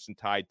the Crimson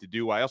Tide to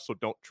do. I also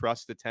don't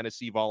trust the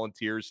Tennessee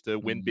Volunteers to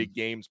win big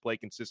games, play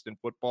consistent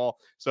football.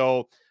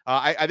 So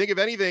I think if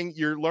anything,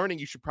 you're learning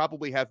you should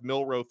probably have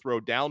Milroe throw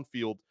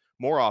downfield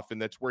more often.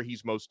 That's where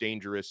he's most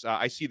dangerous.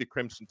 I see the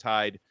Crimson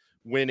Tide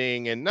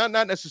winning, and not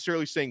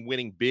necessarily saying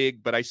winning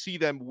big, but I see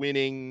them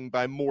winning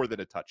by more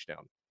than a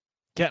touchdown.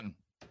 Kenton.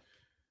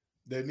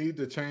 They need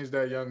to change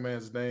that young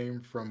man's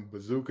name from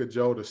Bazooka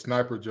Joe to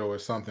Sniper Joe or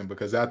something,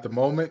 because at the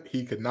moment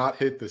he could not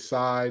hit the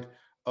side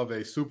of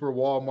a Super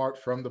Walmart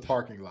from the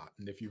parking lot.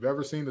 And if you've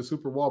ever seen the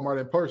Super Walmart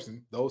in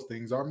person, those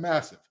things are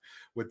massive.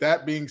 With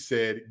that being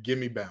said, give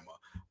me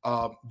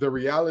Bama. The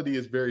reality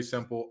is very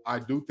simple. I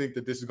do think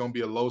that this is going to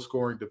be a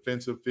low-scoring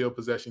defensive field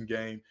possession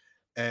game.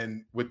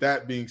 And with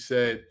that being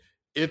said,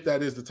 if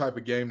that is the type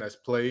of game that's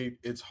played,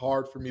 it's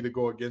hard for me to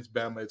go against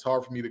Bama. It's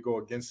hard for me to go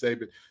against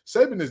Saban.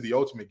 Saban is the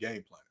ultimate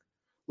game planner.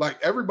 Like,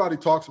 everybody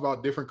talks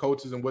about different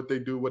coaches and what they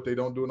do, what they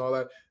don't do, and all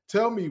that.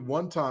 Tell me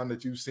one time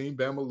that you've seen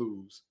Bama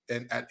lose,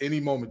 and at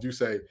any moment you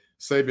say,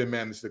 Saban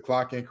managed the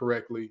clock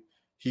incorrectly.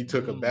 He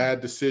took a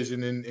bad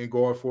decision in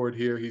going forward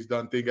here. He's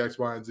done thing X,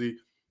 Y, and Z.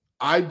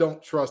 I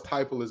don't trust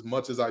Heupel as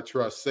much as I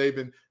trust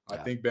Saban. I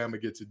think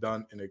Bama gets it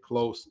done in a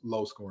close,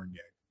 low-scoring game.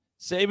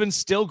 Saban's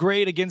still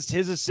great against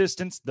his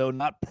assistants, though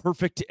not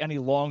perfect any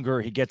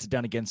longer. He gets it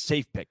done against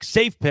Safe Pick.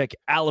 Safe Pick,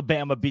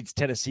 Alabama beats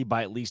Tennessee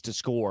by at least a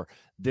score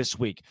this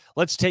week.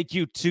 Let's take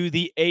you to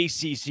the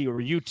ACC,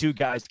 where you two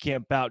guys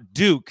camp out.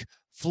 Duke,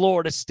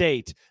 Florida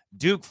State.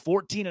 Duke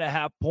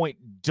 14.5-point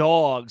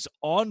dogs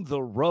on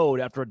the road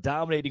after a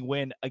dominating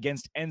win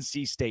against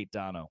NC State,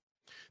 Dono.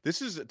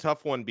 This is a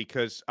tough one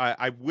because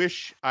I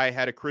wish I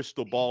had a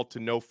crystal ball to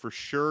know for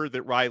sure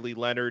that Riley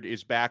Leonard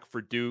is back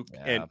for Duke.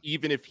 Yeah. And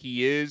even if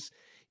he is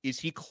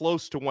he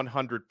close to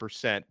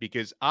 100%?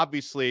 Because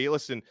obviously,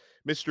 listen,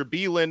 Mr.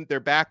 Beelan, their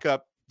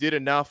backup, did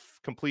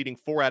enough, completing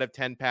 4 out of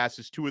 10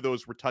 passes. 2 of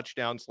those were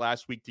touchdowns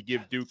last week to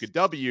give Duke a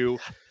W.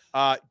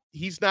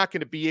 He's not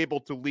going to be able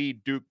to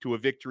lead Duke to a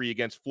victory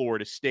against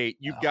Florida State.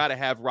 You've got to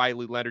have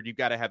Riley Leonard. You've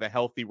got to have a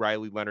healthy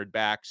Riley Leonard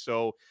back.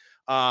 So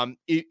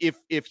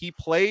if he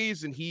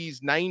plays and he's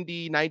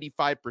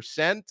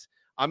 95%,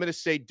 I'm going to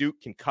say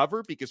Duke can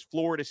cover, because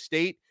Florida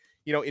State,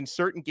 in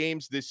certain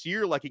games this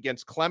year, like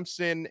against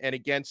Clemson and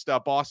against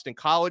Boston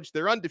College,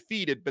 they're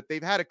undefeated, but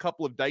they've had a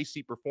couple of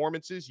dicey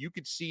performances. You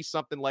could see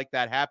something like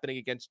that happening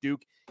against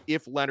Duke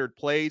if Leonard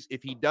plays.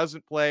 If he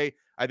doesn't play,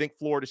 I think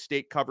Florida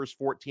State covers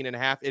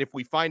 14.5. And if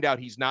we find out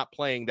he's not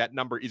playing, that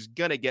number is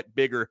going to get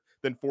bigger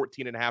than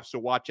 14.5. So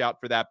watch out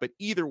for that. But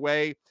either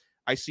way,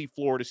 I see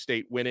Florida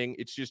State winning.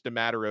 It's just a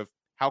matter of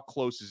how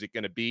close is it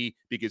going to be,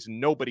 because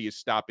nobody is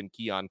stopping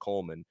Keon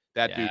Coleman.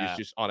 That dude is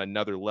just on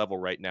another level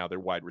right now, their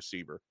wide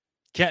receiver.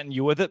 Kenton,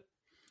 you with it?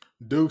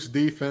 Duke's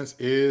defense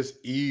is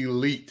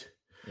elite.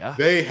 Yeah.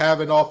 They have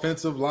an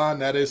offensive line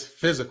that is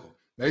physical.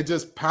 They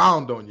just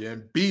pound on you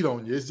and beat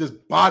on you. It's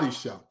just body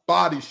shot,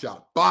 body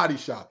shot, body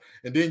shot.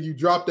 And then you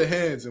drop the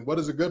hands. And what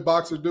does a good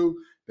boxer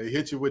do? They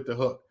hit you with the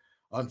hook.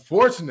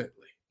 Unfortunately.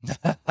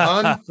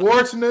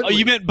 Oh,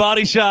 you meant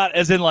body shot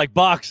as in like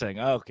boxing.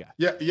 Okay.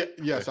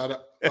 Yes.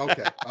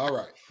 Okay. All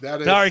right.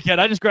 That is. Sorry, Ken.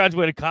 I just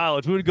graduated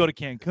college. We would go to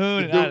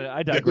Cancun.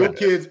 I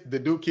digress. The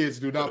Duke kids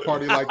do not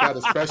party like that,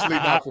 especially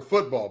not for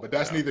football. But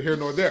that's neither here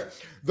nor there.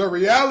 The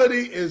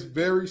reality is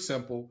very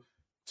simple.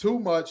 Too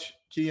much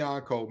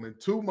Keon Coleman.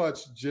 Too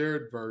much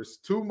Jared Verse.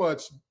 Too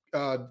much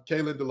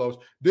Kalen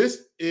DeLoach.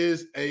 This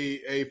is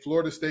a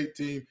Florida State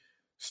team.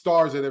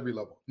 Stars at every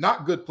level.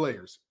 Not good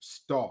players.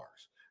 Stars.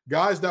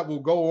 Guys that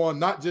will go on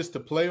not just to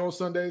play on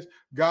Sundays,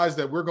 guys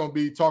that we're going to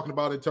be talking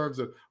about in terms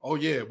of, oh,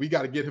 yeah, we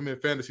got to get him in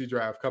fantasy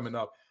draft coming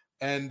up.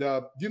 And,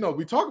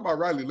 we talk about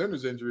Riley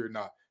Leonard's injury or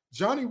not.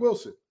 Johnny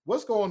Wilson,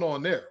 what's going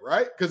on there,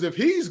 right? Because if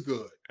he's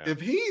good,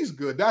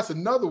 that's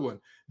another one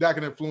that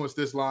can influence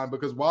this line,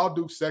 because while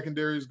Duke's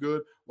secondary is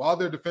good, while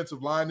their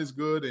defensive line is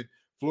good, and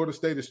Florida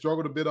State has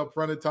struggled a bit up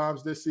front at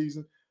times this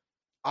season,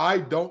 I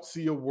don't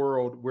see a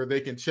world where they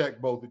can check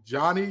both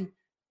Johnny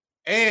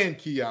and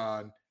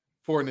Keon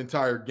for an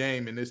entire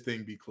game and this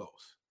thing be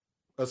close,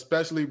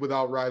 especially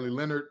without Riley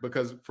Leonard,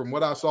 because from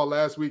what I saw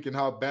last week and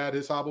how bad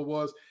his hobble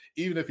was,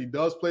 even if he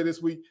does play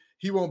this week,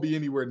 he won't be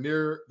anywhere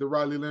near the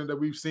Riley Leonard that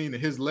we've seen,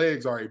 and his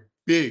legs are a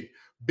big,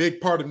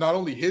 big part of not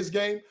only his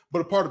game,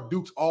 but a part of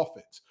Duke's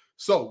offense.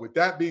 So with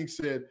that being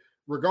said,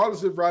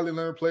 regardless if Riley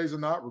Leonard plays or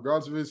not,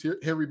 regardless of his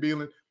Henry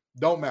Beelan,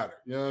 don't matter.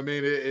 You know what I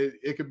mean?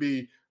 It could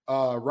be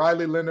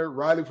Riley Leonard,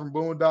 Riley from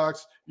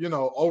Boondocks,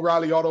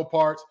 O'Reilly Auto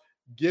Parts.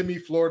 Give me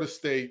Florida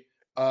State.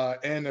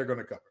 And they're going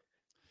to cover.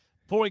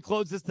 Before we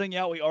close this thing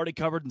out, we already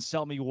covered and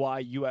sell me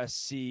why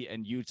USC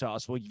and Utah.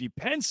 So we'll give you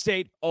Penn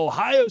State,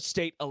 Ohio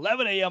State,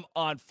 11 a.m.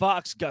 on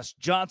Fox. Gus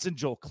Johnson,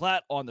 Joel Klatt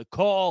on the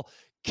call.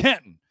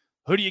 Kenton,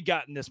 who do you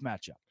got in this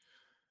matchup?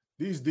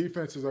 These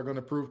defenses are going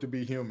to prove to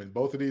be human.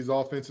 Both of these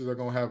offenses are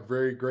going to have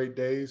very great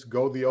days.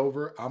 Go the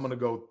over. I'm going to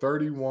go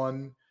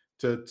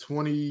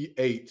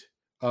 31-28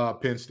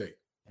 Penn State.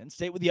 Penn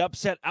State with the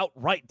upset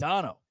outright,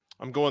 Dono.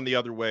 I'm going the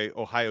other way,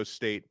 Ohio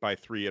State by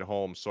 3 at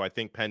home. So I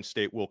think Penn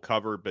State will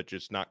cover, but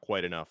just not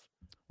quite enough.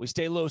 We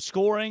stay low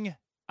scoring.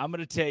 I'm going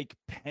to take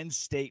Penn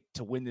State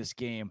to win this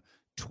game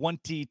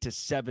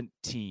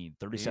 20-17,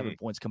 37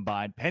 points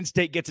combined. Penn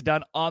State gets it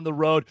done on the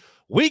road.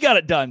 We got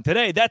it done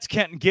today. That's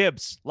Kenton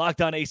Gibbs,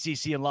 Locked On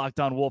ACC and Locked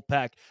On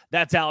Wolfpack.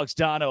 That's Alex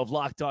Dono of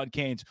Locked On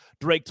Canes.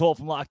 Drake Toll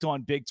from Locked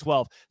On Big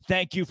 12.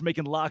 Thank you for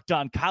making Locked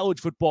On College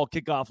Football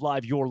Kickoff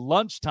Live your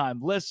lunchtime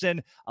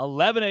listen,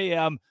 11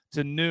 a.m.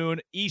 to noon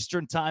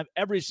Eastern time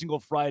every single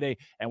Friday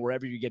and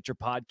wherever you get your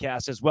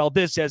podcasts as well.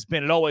 This has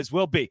been and always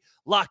will be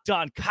Locked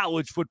On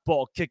College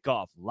Football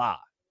Kickoff Live.